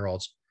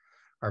 17-year-olds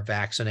are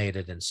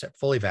vaccinated and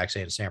fully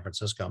vaccinated in San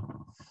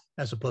Francisco,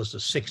 as opposed to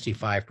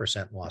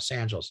 65% in Los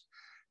Angeles.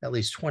 At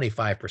least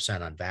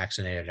 25%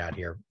 unvaccinated out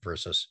here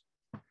versus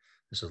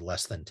this is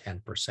less than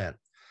 10%.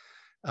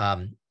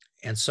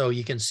 And so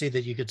you can see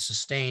that you could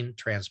sustain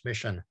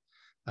transmission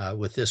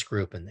with this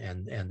group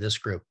and this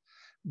group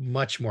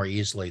much more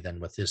easily than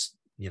with this,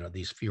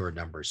 these fewer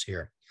numbers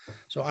here.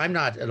 So I'm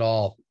not at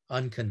all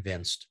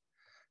unconvinced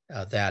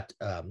that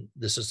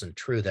this isn't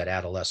true, that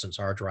adolescents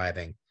are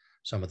driving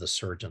some of the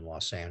surge in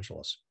Los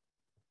Angeles.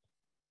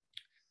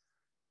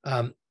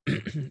 A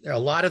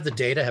lot of the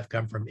data have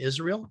come from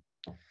Israel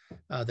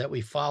that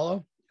we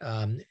follow,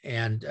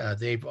 and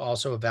they've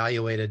also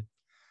evaluated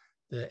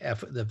the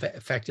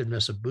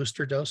effectiveness of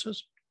booster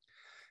doses.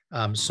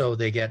 So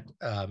they get,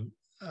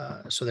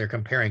 so they're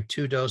comparing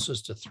 2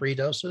 doses to 3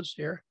 doses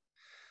here.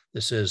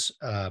 This is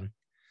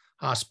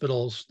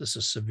hospitals, this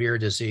is severe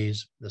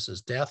disease, this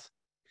is death.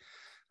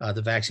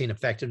 The vaccine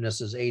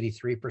effectiveness is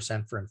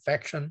 83% for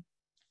infection,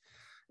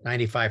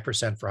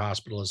 95% for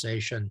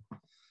hospitalization,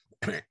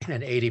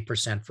 and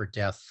 80% for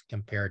death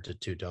compared to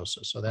 2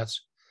 doses. So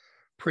that's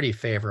pretty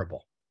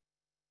favorable.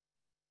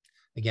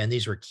 Again,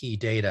 these were key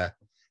data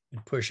in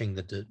pushing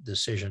the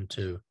decision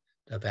to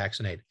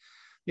vaccinate.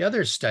 The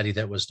other study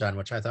that was done,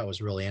 which I thought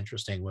was really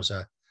interesting, was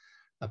a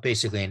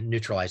basically a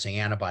neutralizing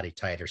antibody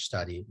titer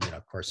study,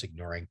 of course,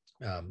 ignoring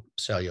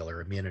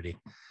cellular immunity.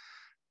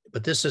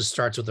 But this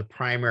starts with the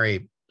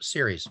primary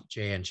series,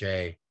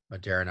 J&J,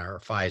 Moderna, or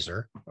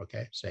Pfizer,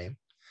 okay, same,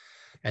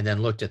 and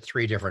then looked at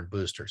 3 different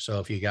boosters. So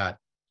if you got,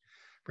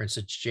 for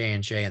instance,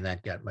 J&J and then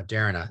got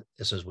Moderna,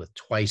 this is with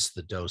twice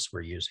the dose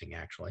we're using,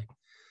 actually.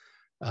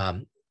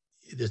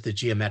 The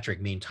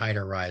geometric mean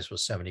titer rise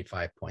was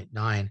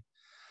 75.9.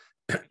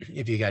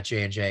 If you got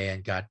J&J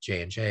and got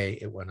J&J,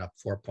 it went up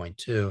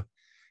 4.2.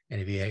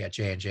 And if you got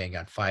J&J and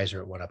got Pfizer,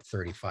 it went up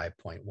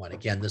 35.1.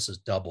 Again, this is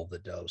double the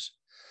dose.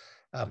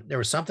 There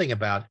was something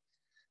about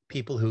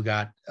people who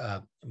got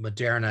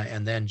Moderna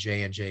and then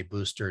J&J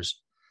boosters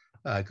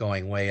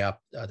going way up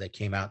that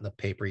came out in the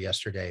paper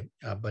yesterday,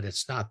 but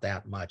it's not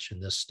that much in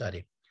this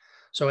study.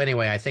 So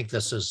anyway, I think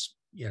this is,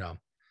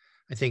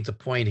 I think the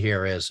point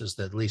here is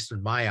that, at least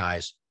in my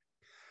eyes,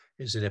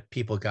 is that if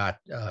people got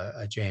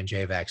a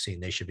J&J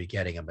vaccine, they should be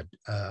getting an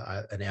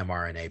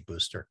mRNA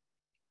booster.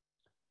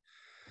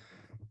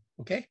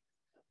 Okay.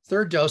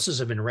 3rd doses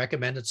have been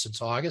recommended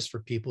since August for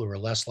people who are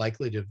less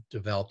likely to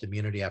develop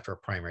immunity after a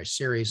primary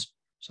series,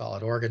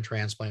 solid organ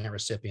transplant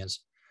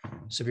recipients,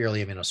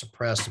 severely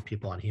immunosuppressed, and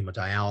people on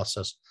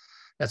hemodialysis.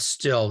 That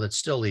still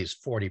leaves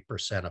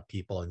 40% of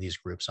people in these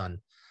groups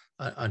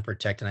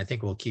unprotected. And I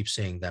think we'll keep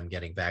seeing them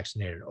getting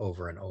vaccinated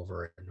over and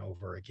over and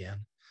over again.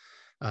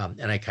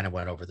 And I kind of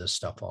went over this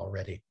stuff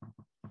already.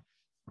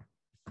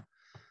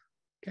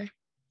 Okay.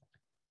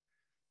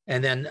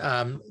 And then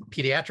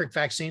pediatric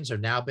vaccines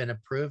have now been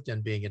approved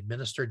and being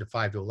administered to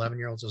 5 to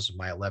 11-year-olds. This is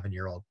my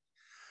 11-year-old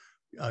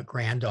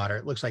granddaughter.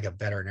 It looks like a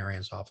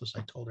veterinarian's office.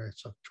 I told her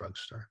it's a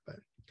drugstore. But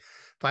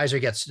Pfizer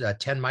gets a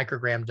 10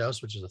 microgram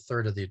dose, which is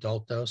 1/3 of the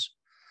adult dose.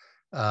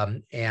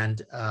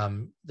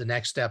 The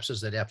next steps is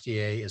that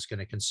FDA is going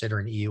to consider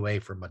an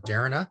EUA for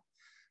Moderna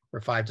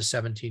for 5 to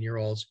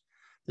 17-year-olds,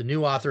 the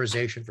new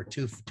authorization for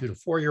 2 to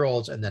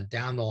 4-year-olds, and then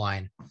down the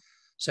line,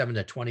 7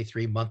 to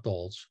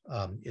 23-month-olds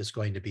is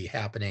going to be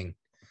happening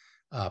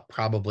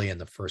probably in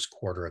the first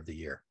quarter of the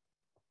year.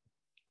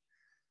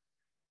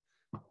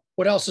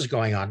 What else is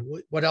going on?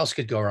 What else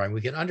could go wrong?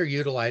 We can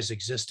underutilize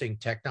existing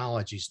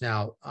technologies.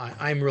 Now,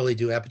 I'm really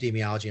do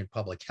epidemiology and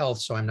public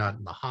health, so I'm not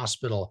in the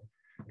hospital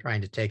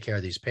trying to take care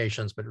of these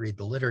patients, but read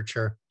the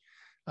literature.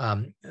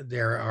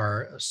 There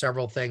are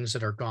several things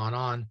that are gone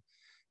on.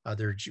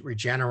 The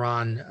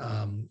Regeneron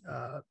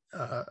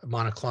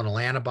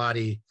monoclonal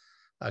antibody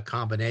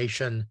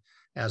combination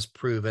has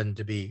proven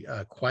to be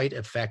quite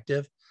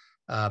effective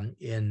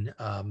in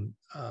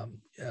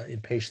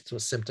patients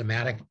with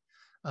symptomatic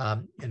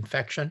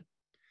infection.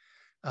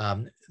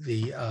 Merck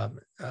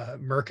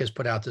has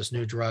put out this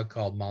new drug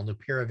called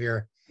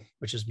molnupiravir,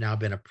 which has now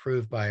been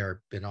approved by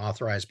or been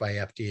authorized by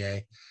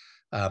FDA.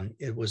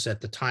 It was at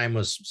the time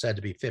was said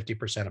to be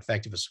 50%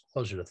 effective. It's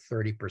closer to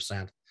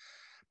 30%.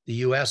 The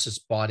US has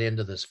bought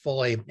into this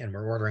fully, and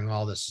we're ordering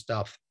all this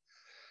stuff,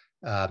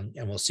 and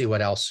we'll see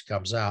what else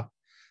comes out.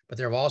 But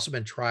there have also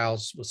been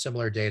trials with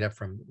similar data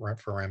for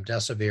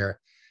remdesivir,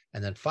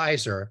 and then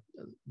Pfizer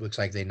looks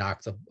like they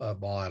knocked the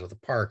ball out of the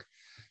park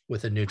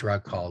with a new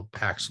drug called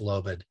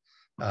Paxlovid,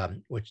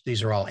 which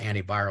these are all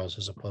antivirals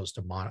as opposed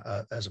to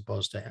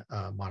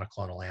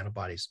monoclonal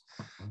antibodies.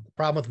 The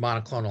problem with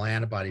monoclonal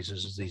antibodies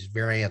is these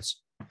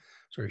variants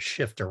sort of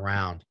shift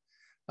around.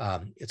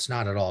 It's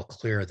not at all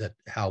clear that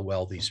how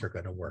well these are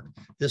going to work.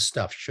 This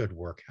stuff should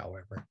work,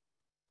 however.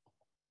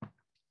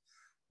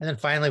 And then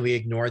finally, we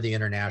ignore the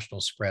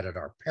international spread at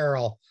our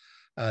peril.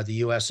 The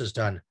US has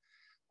done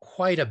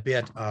quite a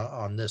bit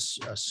on this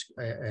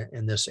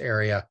in this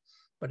area,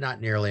 but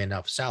not nearly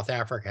enough. South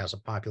Africa has a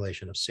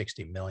population of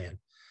 60 million.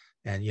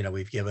 And,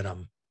 we've given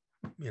them,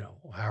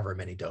 however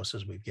many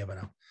doses we've given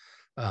them,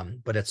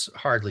 but it's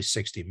hardly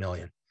 60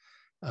 million.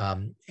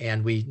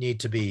 And we need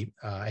to be,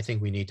 I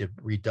think we need to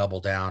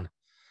redouble down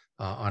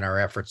on our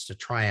efforts to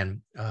try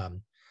and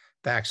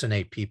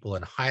vaccinate people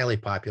in highly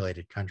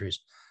populated countries,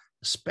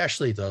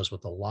 especially those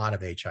with a lot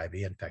of HIV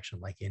infection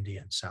like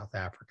India and South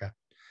Africa,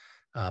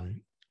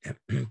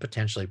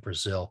 potentially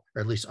Brazil,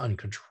 or at least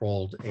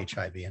uncontrolled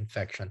HIV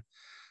infection,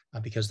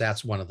 because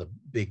that's one of the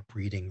big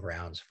breeding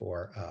grounds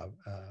for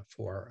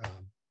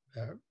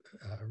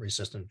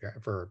resistant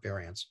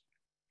variants.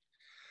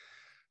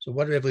 So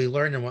what have we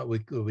learned, and what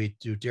would we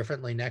do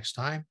differently next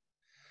time?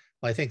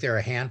 Well, I think there are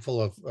a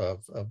handful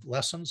of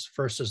lessons.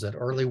 First is that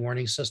early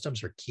warning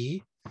systems are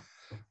key,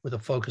 with a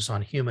focus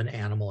on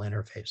human-animal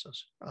interfaces.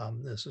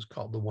 This is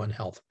called the One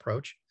Health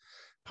approach,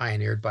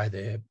 pioneered by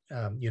the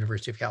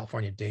University of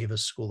California,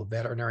 Davis School of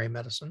Veterinary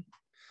Medicine.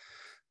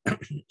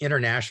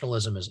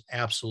 Internationalism is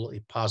absolutely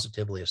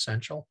positively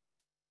essential.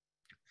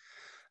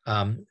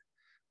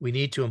 We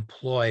need to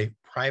employ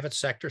private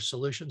sector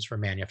solutions for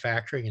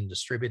manufacturing and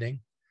distributing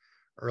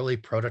early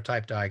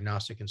prototype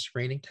diagnostic and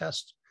screening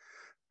tests.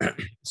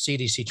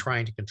 CDC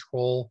trying to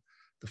control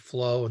the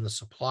flow and the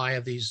supply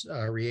of these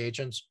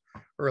reagents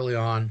early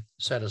on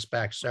set us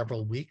back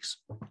several weeks.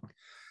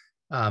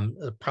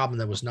 The problem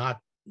that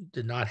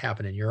did not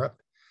happen in Europe.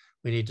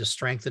 We need to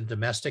strengthen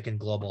domestic and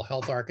global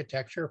health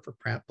architecture for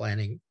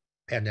planning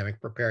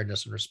pandemic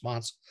preparedness and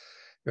response.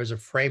 There's a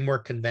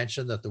framework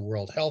convention that the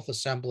World Health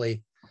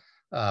Assembly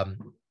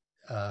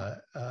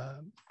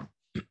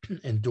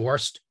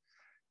endorsed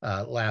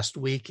last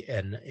week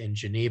in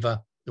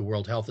Geneva. The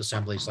World Health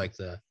Assembly is like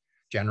the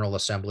General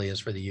Assembly is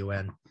for the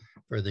UN,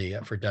 for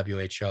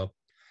WHO,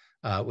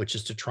 which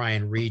is to try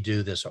and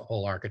redo this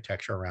whole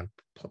architecture around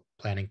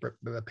planning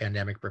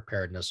pandemic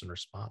preparedness and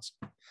response.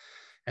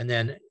 And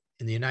then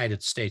in the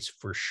United States,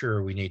 for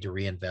sure, we need to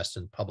reinvest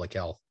in public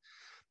health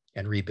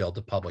and rebuild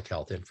the public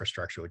health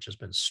infrastructure, which has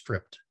been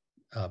stripped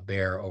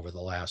bare over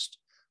the last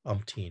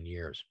umpteen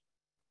years.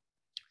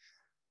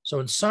 So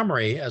in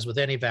summary, as with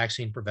any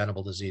vaccine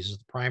preventable diseases,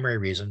 the primary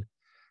reason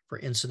for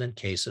incident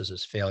cases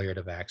is failure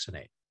to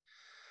vaccinate.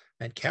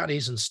 And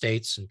counties and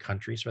states and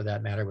countries, for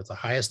that matter, with the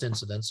highest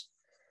incidence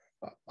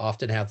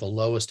often have the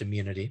lowest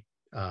immunity,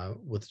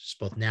 with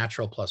both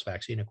natural plus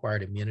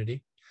vaccine-acquired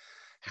immunity.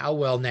 How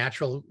well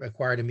natural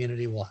acquired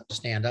immunity will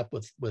stand up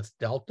with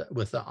Delta,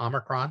 with the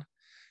Omicron,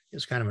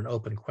 is kind of an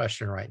open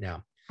question right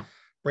now.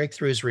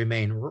 Breakthroughs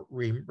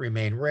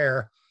remain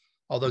rare,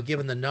 although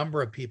given the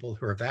number of people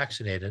who are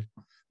vaccinated,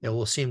 it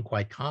will seem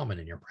quite common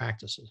in your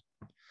practices.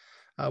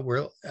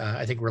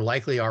 I think we're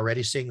likely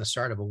already seeing the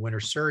start of a winter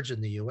surge in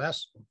the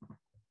US,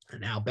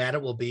 and how bad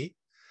it will be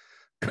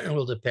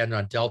will depend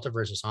on Delta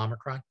versus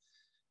Omicron.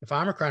 If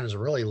Omicron is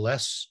really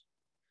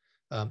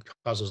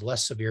causes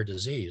less severe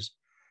disease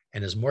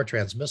and is more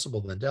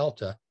transmissible than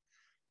Delta,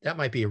 that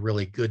might be a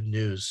really good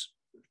news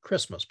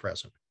Christmas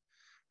present,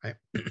 right?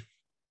 We're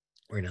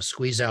going to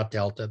squeeze out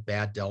Delta,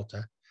 bad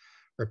Delta,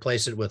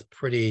 replace it with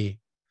pretty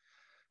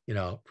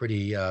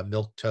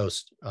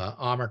milquetoast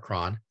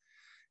Omicron,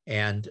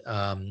 and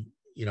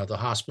the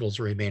hospitals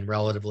remain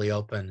relatively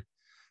open.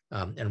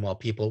 And while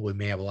we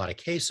may have a lot of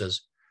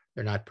cases,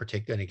 they're not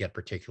going to get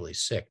particularly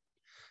sick.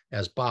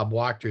 As Bob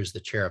Wachters, the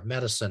chair of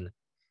medicine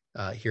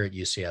here at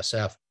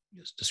UCSF,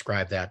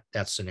 described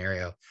that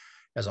scenario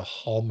as a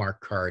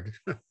Hallmark card,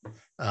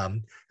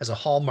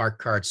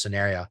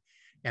 scenario.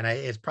 And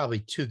it's probably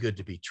too good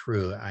to be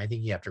true. I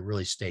think you have to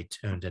really stay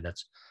tuned, and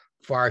it's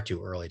far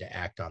too early to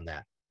act on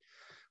that.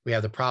 We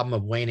have the problem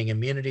of waning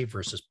immunity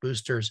versus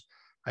boosters.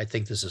 I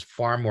think this is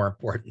far more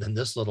important than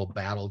this little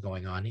battle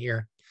going on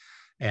here.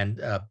 And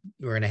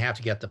we're going to have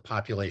to get the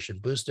population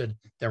boosted.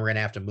 Then we're going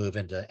to have to move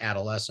into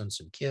adolescents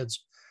and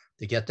kids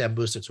to get them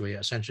boosted. So we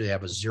essentially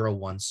have a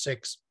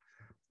 0-1-6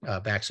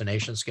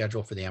 vaccination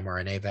schedule for the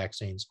mRNA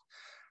vaccines.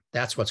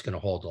 That's what's going to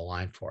hold the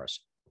line for us.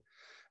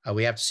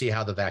 We have to see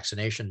how the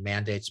vaccination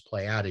mandates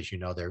play out. As you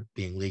know, they're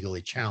being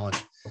legally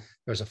challenged. There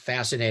was a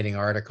fascinating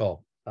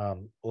article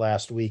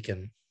last week,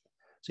 and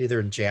it's either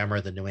in JAMA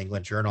or the New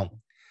England Journal,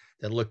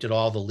 that looked at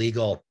all the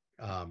legal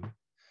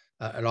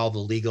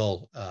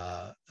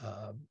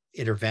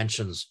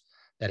interventions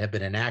that have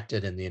been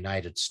enacted in the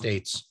United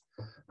States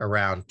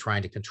around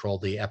trying to control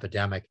the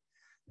epidemic.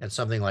 And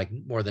something like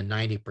more than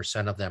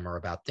 90% of them are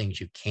about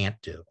things you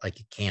can't do. Like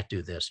you can't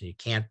do this, and you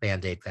can't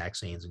mandate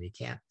vaccines, and you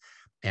can't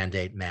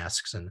mandate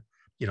masks, and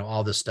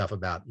all this stuff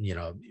about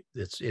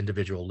it's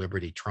individual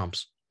liberty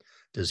trumps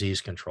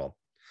disease control.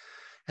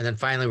 And then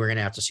finally, we're going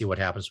to have to see what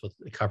happens with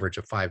the coverage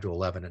of 5 to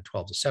 11 and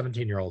 12 to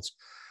 17-year-olds.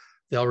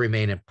 They'll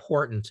remain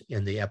important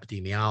in the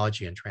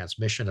epidemiology and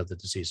transmission of the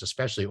disease,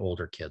 especially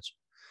older kids.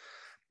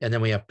 And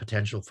then we have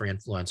potential for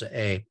influenza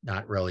A,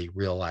 not really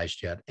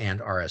realized yet, and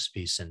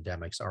RSV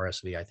syndemics.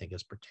 RSV, I think,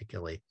 is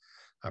particularly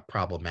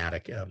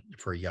problematic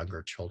for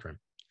younger children.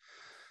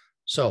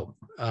 So,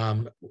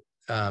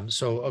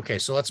 so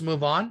let's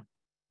move on.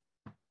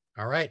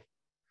 All right.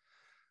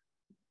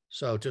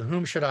 So to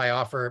whom should I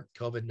offer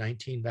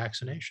COVID-19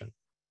 vaccination?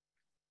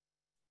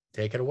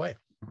 Take it away.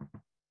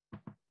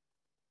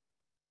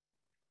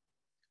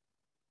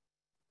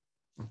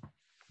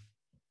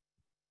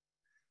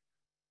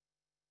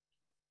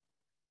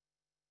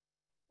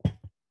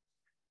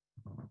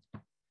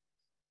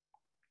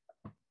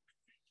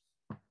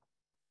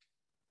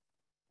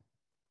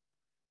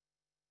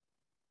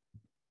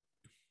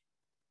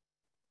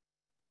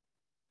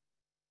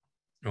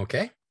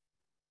 Okay.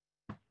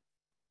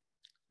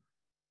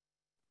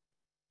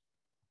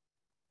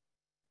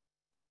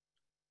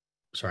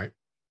 Sorry.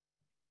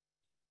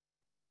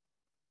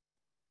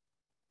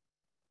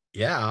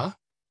 Yeah,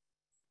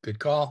 good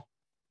call.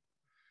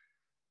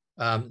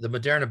 The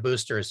Moderna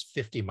booster is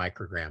 50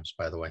 micrograms,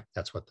 by the way.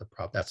 That's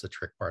the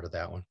trick part of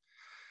that one.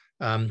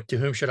 To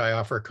whom should I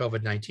offer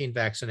COVID-19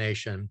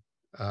 vaccination?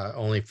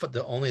 Only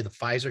the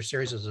Pfizer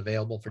series is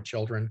available for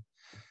children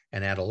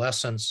and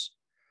adolescents.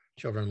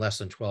 Children less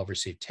than 12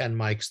 receive 10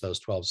 mics. Those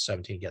 12 to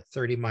 17 get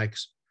 30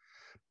 mics.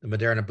 The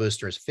Moderna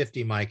booster is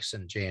 50 mics,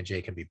 and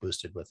J&J can be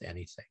boosted with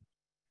anything.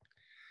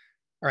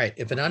 All right,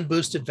 if an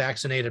unboosted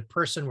vaccinated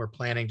person were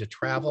planning to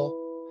travel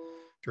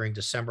during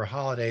December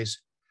holidays,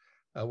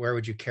 where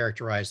would you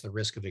characterize the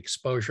risk of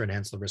exposure and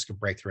hence the risk of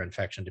breakthrough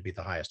infection to be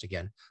the highest?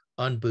 Again,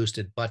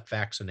 unboosted but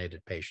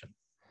vaccinated patient.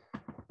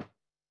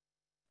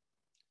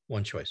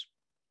 One choice.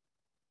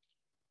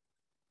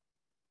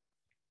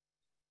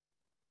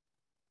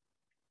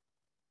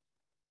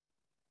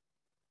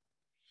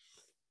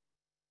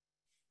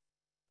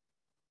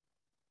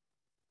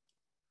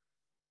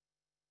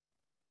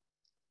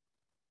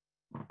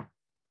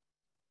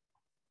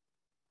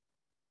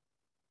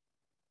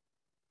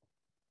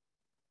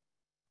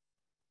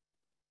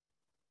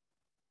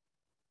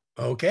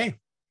 Okay,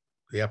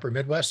 the upper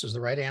Midwest is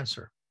the right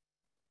answer.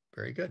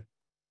 Very good.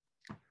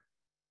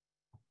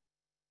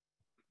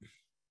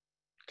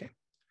 Okay,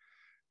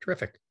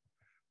 terrific.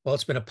 Well,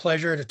 it's been a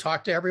pleasure to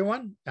talk to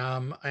everyone.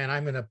 And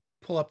I'm going to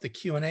pull up the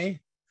Q&A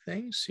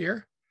things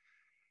here.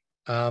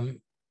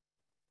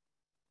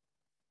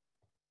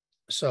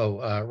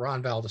 So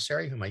Ron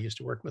Baldessari, whom I used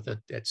to work with at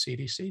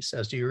CDC,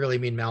 says, do you really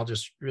mean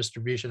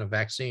maldistribution of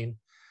vaccine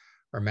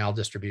or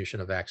maldistribution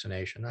of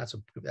vaccination?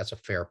 That's a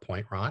fair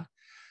point, Ron.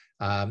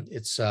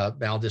 It's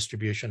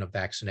maldistribution of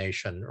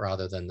vaccination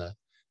rather than the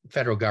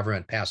federal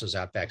government passes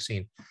out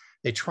vaccine.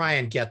 They try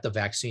and get the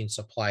vaccine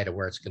supply to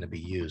where it's going to be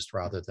used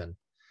rather than,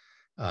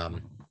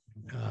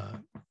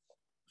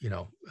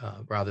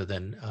 rather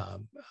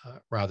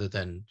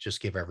than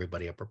just give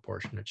everybody a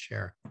proportionate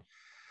share.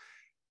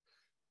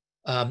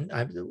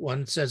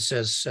 One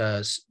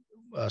says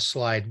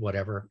slide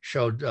whatever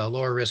showed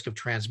lower risk of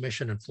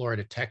transmission in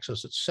Florida,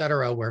 Texas, et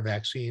cetera, where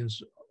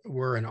vaccines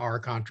were and are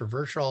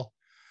controversial.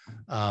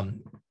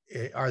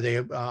 Are they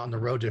on the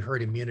road to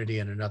herd immunity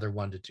in another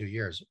 1 to 2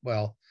 years?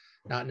 Well,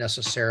 not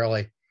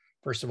necessarily.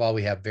 First of all,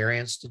 we have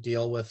variants to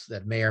deal with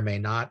that may or may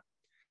not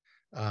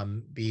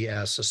be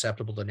as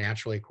susceptible to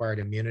naturally acquired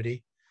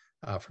immunity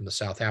from the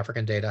South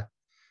African data.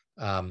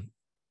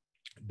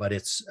 But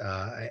it's,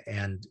 I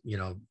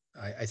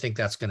think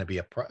that's going to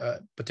be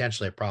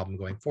potentially a problem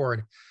going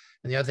forward.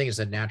 And the other thing is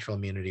that natural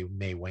immunity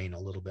may wane a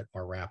little bit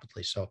more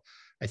rapidly. So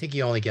I think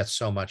you only get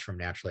so much from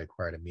naturally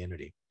acquired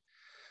immunity.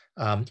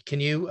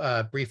 Can you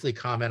briefly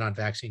comment on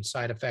vaccine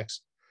side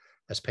effects?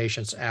 As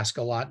patients ask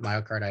a lot,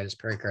 myocarditis,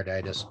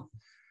 pericarditis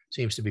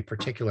seems to be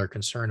particular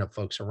concern of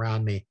folks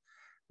around me.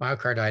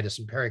 Myocarditis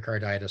and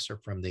pericarditis are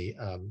from the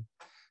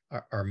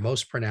are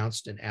most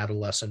pronounced in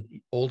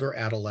older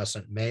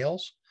adolescent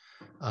males.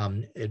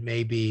 It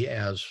may be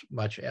as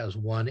much as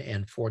 1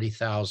 in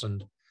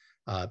 40,000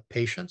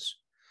 patients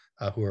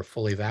who are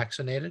fully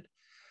vaccinated.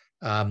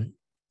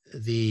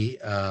 The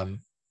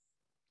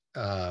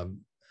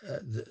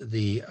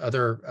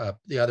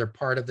other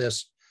part of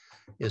this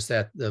is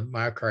that the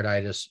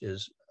myocarditis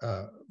is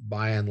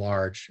by and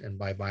large, and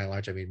by and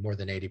large I mean more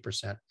than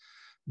 80%,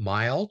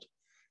 mild,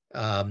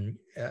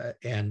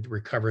 and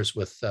recovers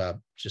with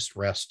just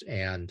rest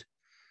and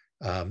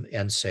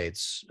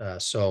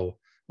NSAIDs. So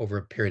over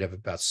a period of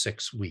about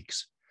 6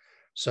 weeks.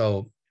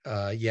 So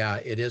yeah,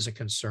 it is a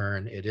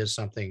concern. It is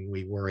something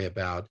we worry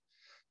about,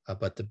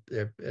 but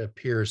it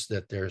appears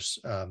that there's,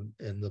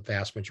 in the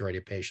vast majority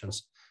of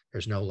patients,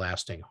 there's no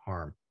lasting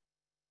harm.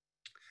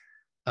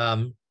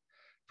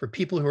 For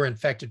people who were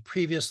infected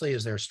previously,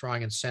 is there a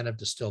strong incentive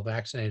to still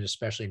vaccinate,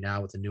 especially now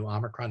with the new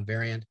Omicron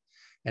variant?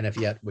 And if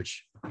yet,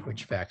 which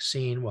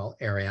vaccine? Well,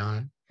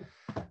 Ariane.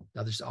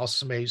 Now, there's also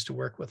somebody I used to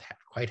work with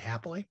quite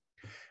happily.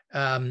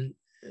 There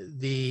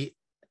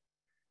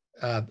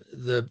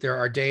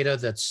are data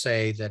that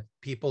say that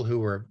people who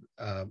were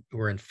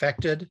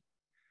infected,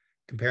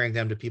 comparing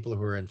them to people who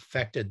were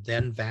infected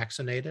then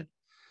vaccinated,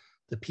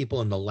 the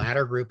people in the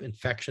latter group,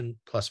 infection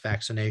plus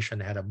vaccination,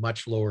 had a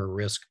much lower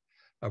risk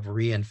of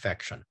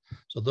reinfection.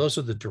 So those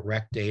are the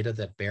direct data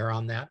that bear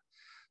on that.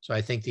 So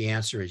I think the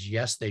answer is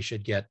yes, they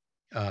should get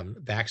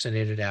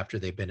vaccinated after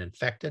they've been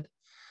infected.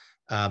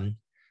 I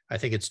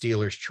think it's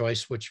dealer's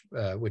choice which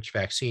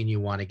vaccine you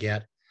want to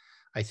get.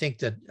 I think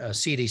that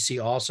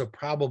CDC also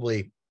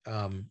probably,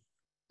 or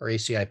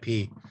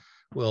ACIP,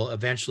 will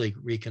eventually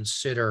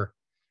reconsider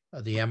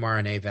the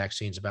mRNA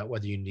vaccines about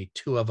whether you need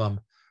 2 of them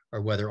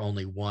or whether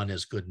only 1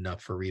 is good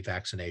enough for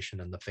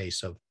revaccination in the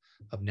face of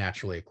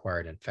naturally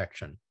acquired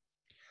infection.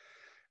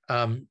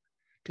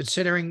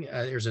 Considering,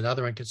 there's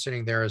another one,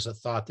 considering there is a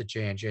thought that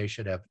J&J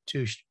should have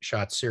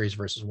 2-shot series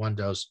versus 1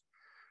 dose,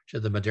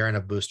 should the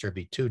Moderna booster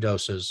be 2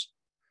 doses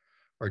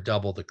or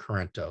double the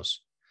current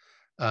dose?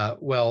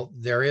 Well,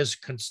 there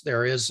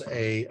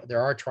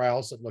are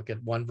trials that look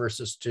at 1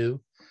 versus 2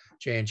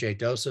 J&J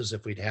doses.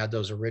 If we'd had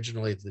those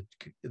originally,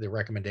 the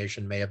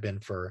recommendation may have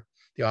been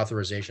the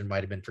authorization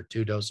might have been for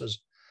 2 doses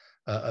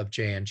of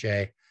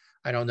J&J.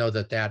 I don't know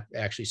that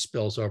actually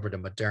spills over to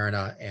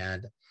Moderna,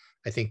 and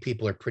I think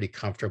people are pretty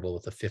comfortable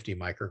with the 50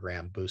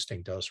 microgram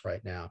boosting dose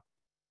right now.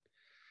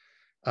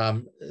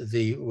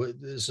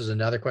 This is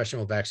another question.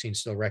 Will vaccines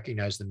still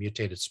recognize the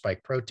mutated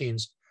spike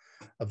proteins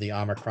of the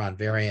Omicron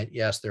variant?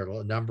 Yes, there are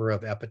a number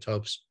of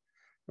epitopes.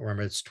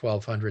 Remember, it's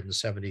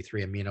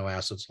 1,273 amino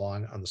acids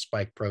long on the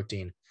spike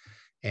protein.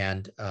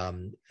 And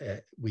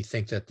we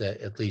think that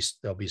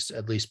there'll be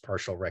at least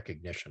partial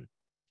recognition.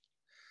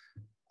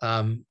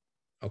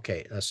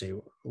 Okay, let's see.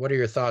 What are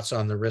your thoughts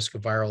on the risk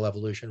of viral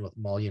evolution with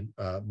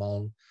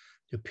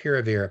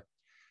molnupiravir,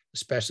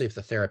 especially if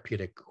the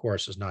therapeutic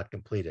course is not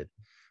completed?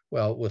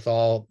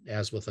 Well,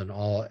 as with an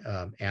all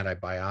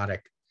antibiotic,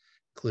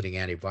 including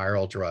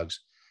antiviral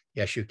drugs,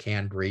 yes, you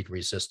can breed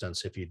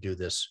resistance if you do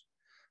this,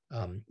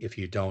 if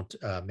you don't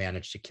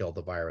manage to kill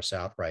the virus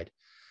outright.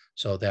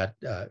 So that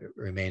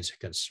remains a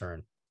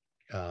concern.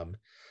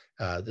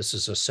 This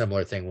is a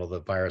similar thing. Will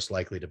the virus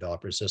likely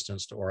develop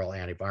resistance to oral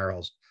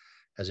antivirals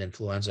as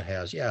influenza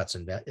has? Yeah,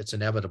 it's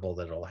inevitable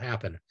that it'll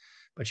happen.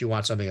 but you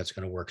want something that's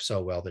going to work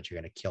so well that you're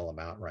going to kill them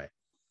outright.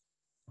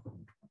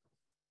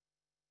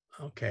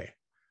 Okay.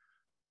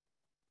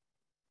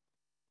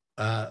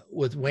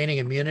 With waning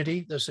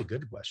immunity, this is a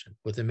good question.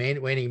 With the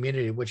waning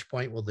immunity, at which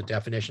point will the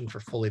definition for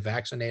fully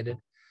vaccinated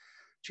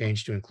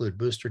change to include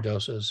booster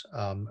doses?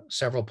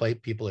 Several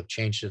people have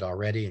changed it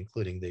already,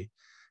 including the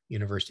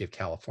University of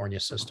California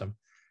system.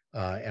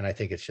 And I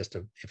think it's just,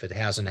 if it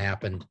hasn't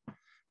happened,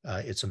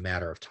 it's a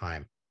matter of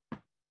time.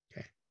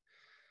 Okay.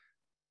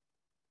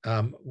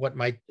 What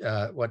might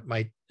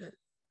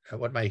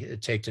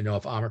it take to know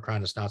if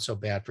Omicron is not so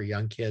bad for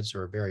young kids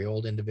or very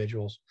old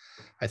individuals?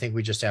 I think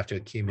we just have to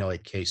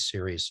accumulate case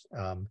series.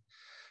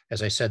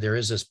 As I said,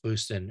 there's this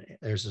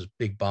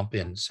big bump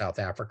in South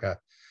Africa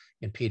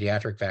in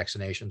pediatric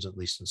vaccinations, at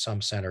least in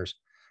some centers,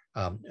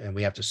 and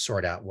we have to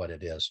sort out what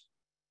it is.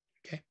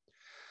 Okay.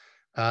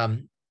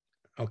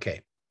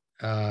 Okay.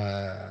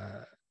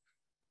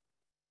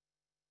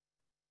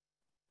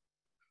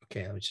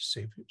 Okay, let me just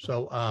see.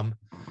 So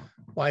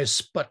why is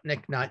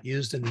Sputnik not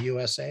used in the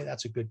USA?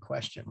 That's a good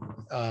question.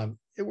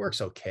 It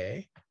works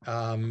okay,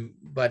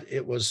 but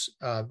it was,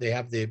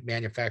 the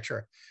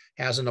manufacturer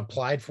hasn't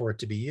applied for it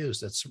to be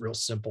used. That's a real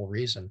simple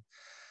reason.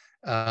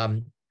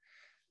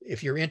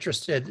 If you're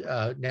interested,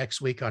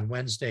 next week on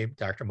Wednesday,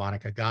 Dr.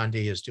 Monica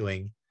Gandhi is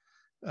doing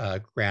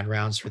grand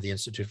rounds for the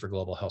Institute for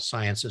Global Health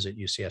Sciences at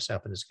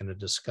UCSF and is going to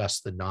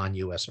discuss the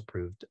non-US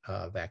approved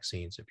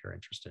vaccines if you're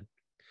interested.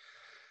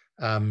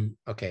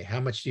 Okay, how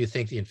much do you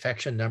think the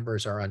infection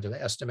numbers are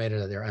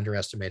underestimated? They're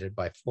underestimated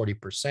by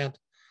 40%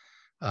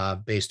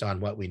 based on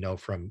what we know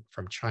from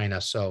China.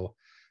 So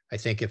I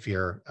think if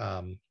you're,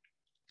 for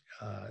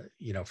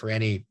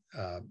any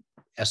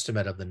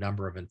estimate of the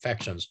number of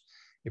infections,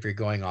 if you're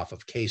going off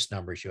of case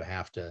numbers, you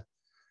have to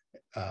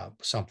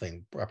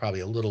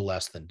probably a little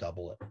less than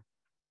double it.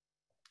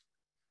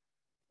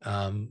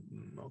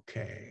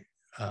 Okay.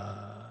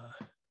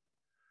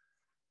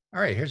 All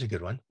right, here's a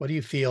good one. What do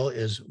you feel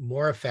is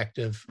more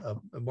effective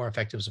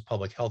as a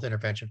public health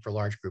intervention for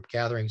large group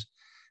gatherings,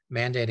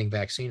 mandating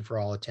vaccine for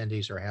all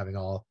attendees or having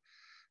all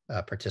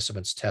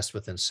participants test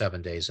within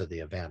 7 days of the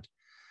event?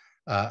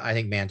 I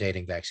think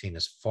mandating vaccine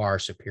is far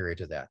superior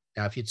to that.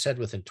 Now, if you'd said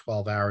within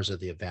 12 hours of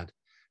the event,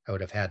 I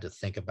would have had to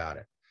think about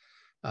it.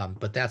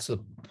 But that's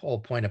the whole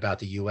point about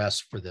the US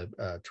for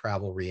the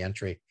travel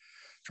reentry,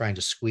 trying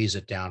to squeeze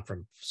it down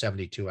from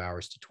 72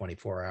 hours to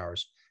 24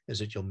 hours, is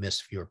that you'll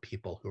miss fewer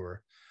people who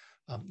are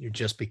you're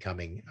just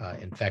becoming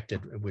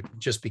infected,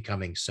 just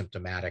becoming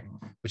symptomatic,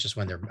 which is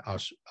when they're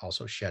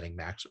also shedding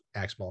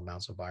maximal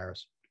amounts of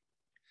virus.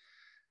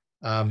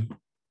 Do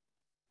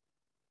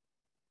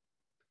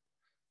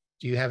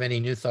you have any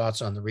new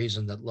thoughts on the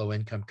reason that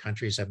low-income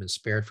countries have been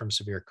spared from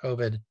severe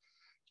COVID? Do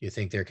you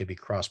think there could be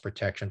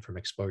cross-protection from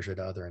exposure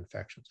to other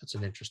infections? That's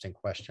an interesting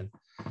question.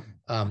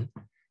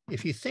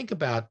 If you think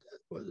about,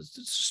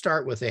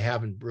 start with, they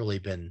haven't really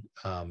been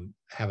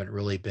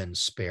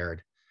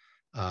spared.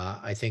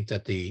 I think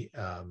that the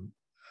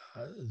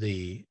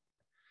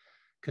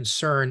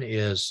concern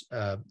is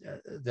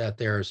that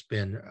there's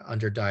been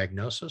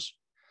underdiagnosis.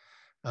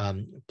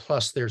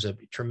 Plus, there's a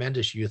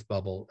tremendous youth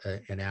bubble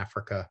in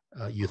Africa,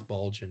 youth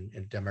bulge and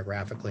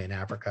demographically in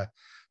Africa.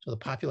 So the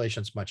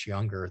population's much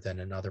younger than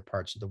in other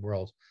parts of the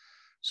world.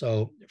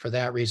 So for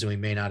that reason, we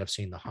may not have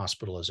seen the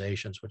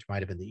hospitalizations, which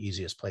might have been the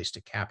easiest place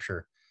to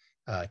capture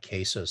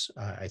cases.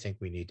 I think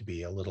we need to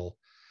be a little,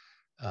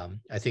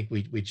 I think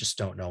we just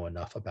don't know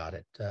enough about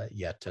it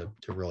yet to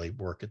really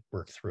work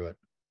through it.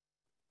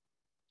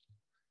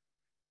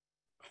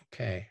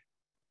 Okay.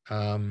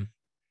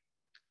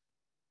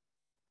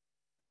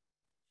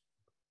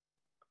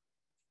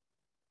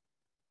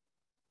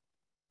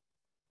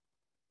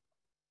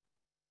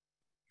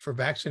 For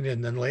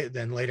vaccinated and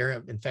then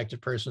later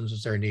infected persons,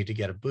 is there a need to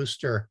get a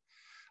booster?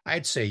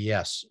 I'd say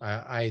yes.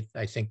 I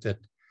think that,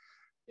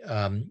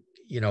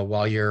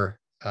 while you're,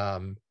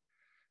 I'm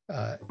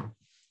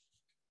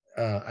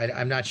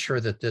not sure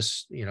that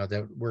this,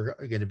 that we're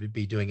going to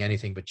be doing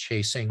anything but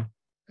chasing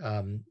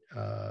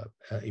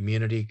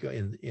immunity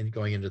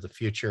going into the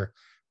future.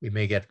 We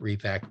may get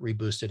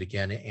reboosted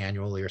again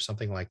annually or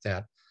something like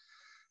that.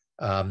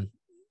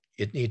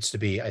 It needs to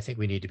be, I think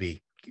we need to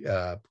be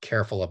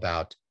careful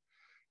about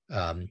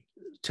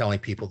telling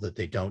people that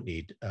they don't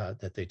need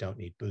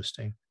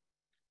boosting.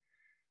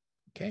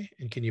 Okay,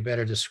 and can you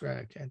better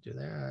describe? Can't do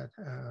that.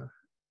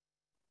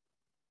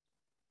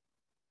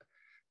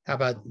 How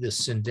about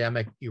this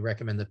syndemic? You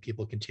recommend that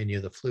people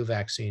continue the flu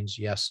vaccines?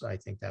 Yes, I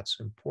think that's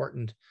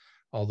important.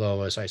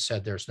 Although, as I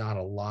said, there's not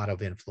a lot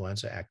of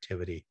influenza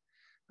activity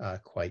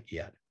quite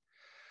yet.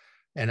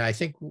 And I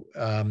think,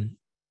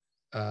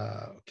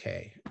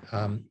 okay,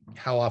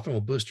 how often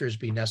will boosters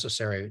be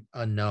necessary?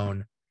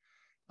 Unknown.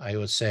 I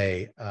would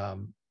say,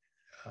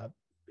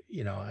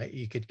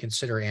 you could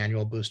consider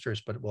annual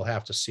boosters, but we'll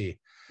have to see.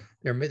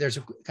 There's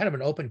a kind of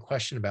an open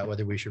question about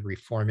whether we should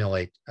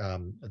reformulate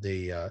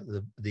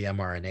the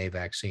mRNA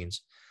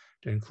vaccines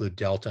to include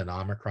Delta and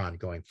Omicron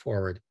going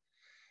forward.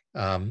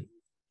 That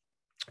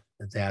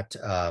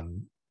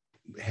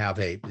have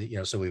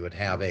so we would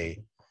have a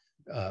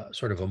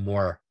sort of a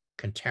more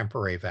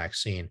contemporary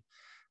vaccine.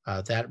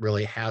 That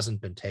really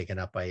hasn't been taken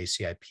up by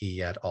ACIP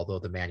yet, although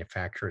the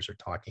manufacturers are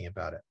talking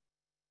about it.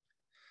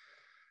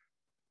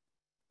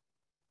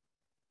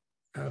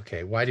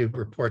 Okay, why do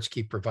reports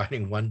keep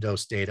providing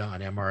one-dose data on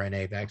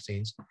mRNA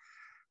vaccines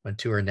when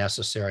two are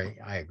necessary?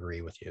 I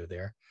agree with you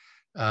there.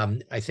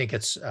 I think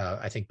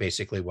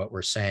basically what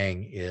we're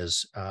saying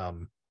is,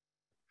 I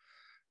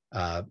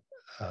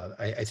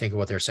think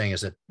what they're saying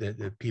is that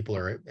the people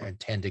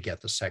intend to get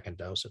the second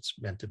dose. It's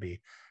meant to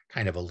be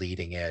kind of a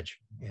leading edge,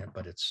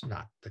 but it's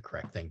not the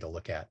correct thing to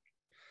look at.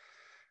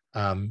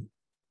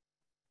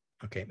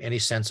 Okay, any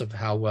sense of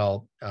how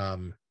well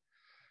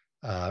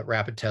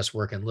rapid tests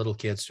work in little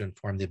kids to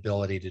inform the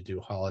ability to do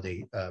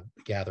holiday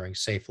gatherings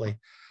safely?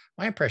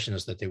 My impression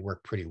is that they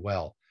work pretty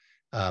well.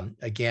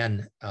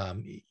 Again,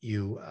 and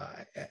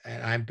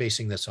I'm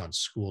basing this on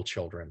school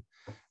children.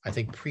 I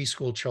think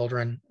preschool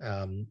children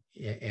and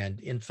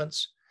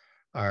infants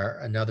are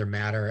another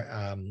matter.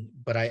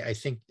 But I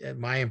think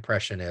my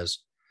impression is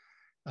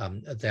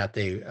that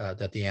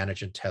the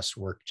antigen tests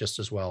work just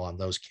as well on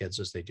those kids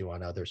as they do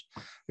on others.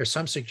 There's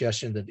some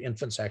suggestion that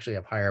infants actually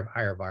have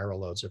higher viral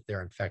loads if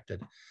they're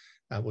infected,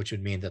 which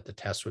would mean that the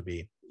tests would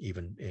be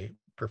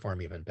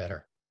perform even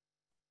better.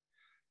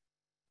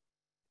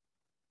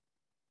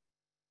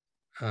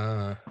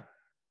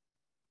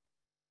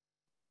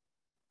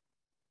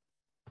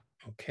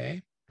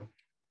 Okay.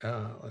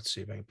 Let's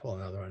see if I can pull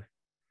another one.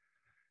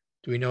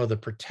 Do we know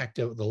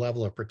the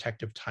level of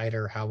protective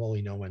titer? How will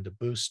we know when to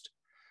boost?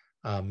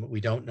 We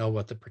don't know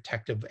what the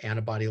protective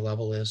antibody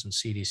level is, and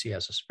CDC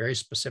has a very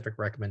specific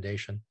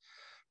recommendation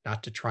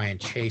not to try and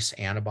chase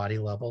antibody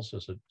levels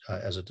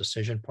as a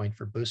decision point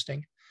for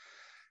boosting.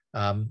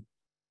 I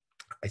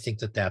think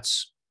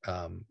that's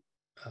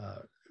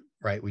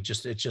right.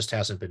 It just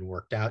hasn't been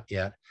worked out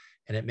yet,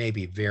 and it may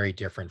be very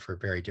different for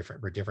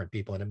different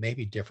people, and it may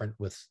be different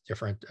with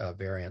different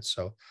variants.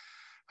 So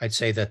I'd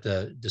say that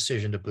the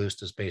decision to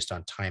boost is based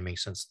on timing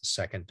since the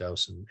second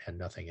dose and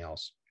nothing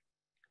else.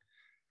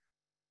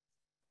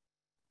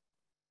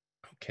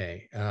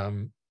 Okay.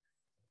 All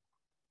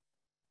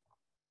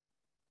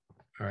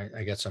right,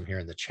 I got some here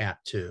in the chat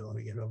too. Let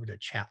me get over to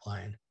chat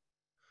line.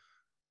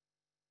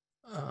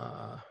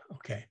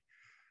 Okay.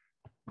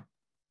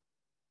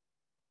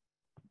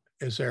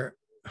 This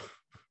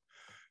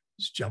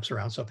jumps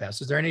around so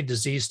fast. Is there any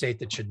disease state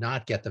that should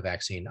not get the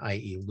vaccine,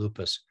 i.e.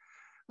 lupus?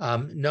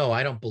 No,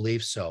 I don't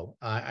believe so.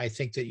 I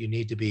think that you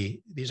need to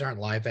these aren't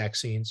live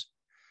vaccines,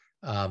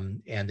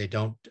 and they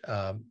don't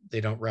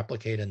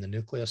replicate in the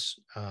nucleus.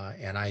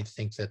 And I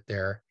think that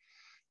they're,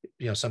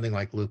 something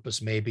like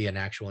lupus may be an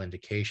actual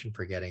indication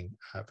for getting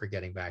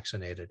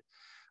vaccinated.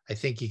 I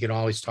think you can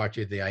always talk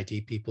to the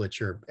ID people at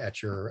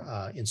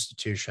your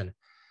institution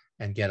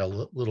and get a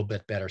little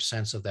bit better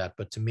sense of that.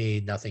 But to me,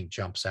 nothing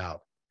jumps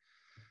out.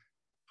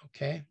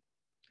 Okay.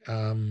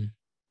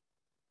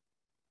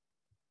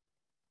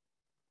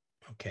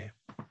 Okay.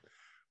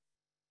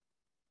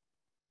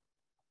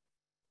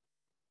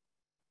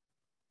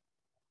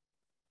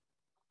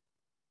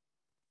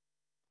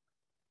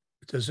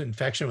 Does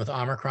infection with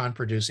Omicron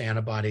produce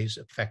antibodies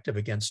effective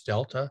against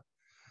Delta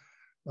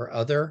or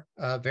other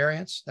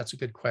variants? That's a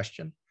good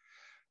question.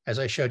 As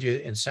I showed you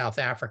in South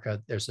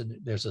Africa, there's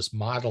this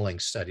modeling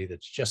study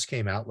that just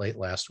came out late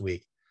last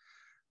week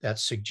that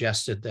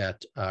suggested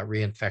that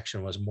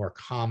reinfection was more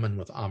common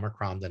with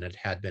Omicron than it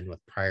had been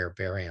with prior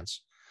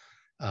variants,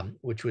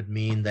 which would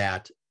mean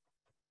that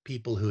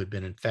people who had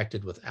been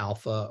infected with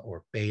Alpha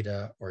or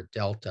Beta or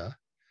Delta,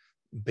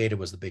 Beta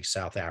was the big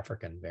South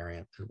African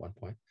variant at one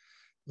point,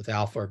 with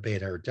Alpha or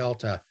Beta or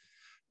Delta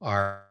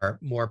are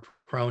more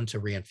prone to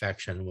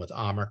reinfection with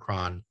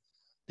Omicron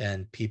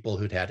than people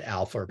who'd had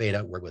Alpha or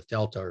Beta were with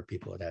Delta, or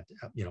people who'd had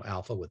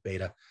Alpha with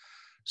Beta.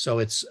 So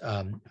it's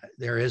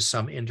there is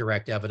some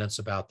indirect evidence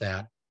about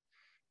that.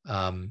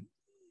 I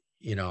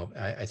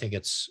think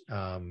it's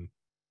I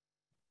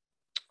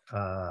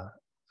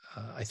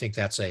think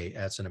that's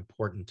an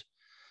important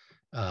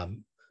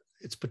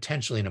it's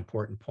potentially an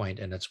important point,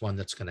 and it's one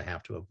that's going to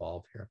have to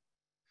evolve here.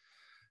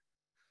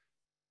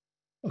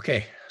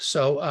 Okay,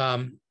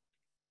 so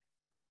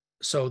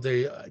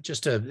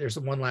there's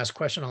one last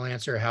question I'll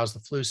answer. How's the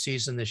flu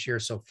season this year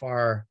so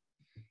far?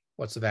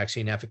 What's the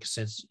vaccine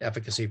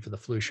efficacy for the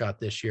flu shot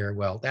this year?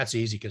 Well, that's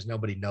easy because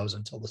nobody knows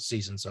until the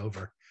season's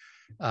over.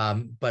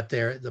 But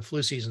the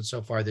flu season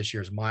so far this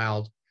year is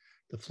mild.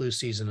 The flu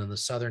season in the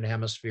Southern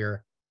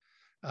Hemisphere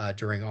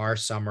during our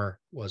summer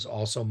was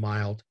also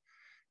mild.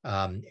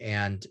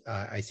 And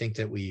I think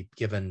that we've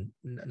given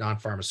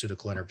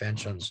non-pharmaceutical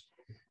interventions,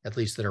 at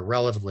least that are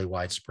relatively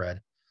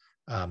widespread,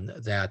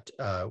 that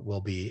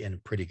will be in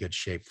pretty good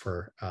shape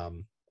for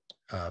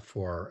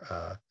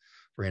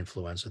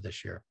influenza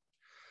this year.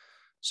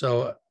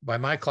 So by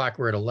my clock,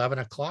 we're at 11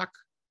 o'clock,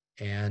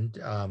 and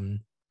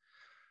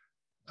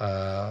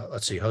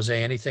let's see,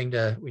 Jose, anything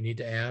we need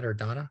to add, or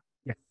Donna?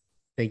 Yeah.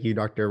 Thank you,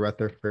 Dr.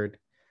 Rutherford.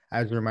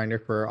 As a reminder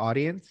for our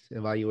audience,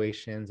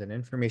 evaluations and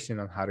information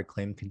on how to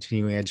claim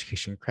continuing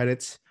education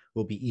credits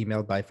will be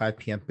emailed by 5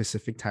 p.m.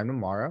 Pacific time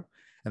tomorrow.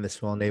 and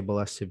this will enable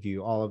us to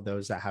view all of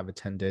those that have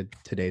attended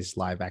today's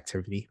live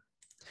activity.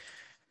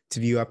 To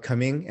view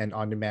upcoming and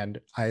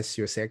on-demand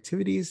IAS-USA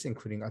activities,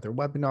 including other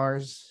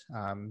webinars,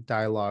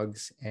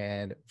 dialogues,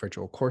 and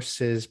virtual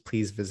courses,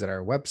 please visit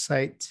our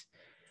website.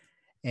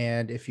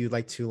 And if you'd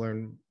like to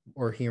learn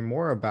or hear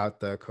more about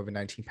the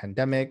COVID-19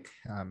 pandemic,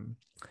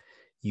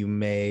 you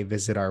may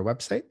visit our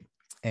website,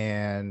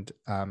 and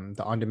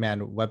the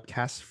on-demand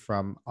webcast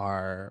from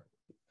our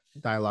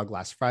dialogue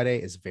last Friday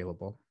is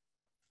available.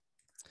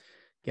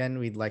 Again,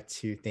 we'd like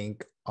to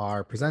thank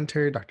our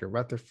presenter, Dr.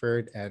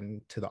 Rutherford,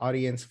 and to the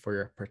audience for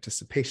your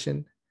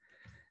participation.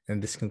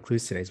 And this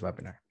concludes today's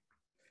webinar.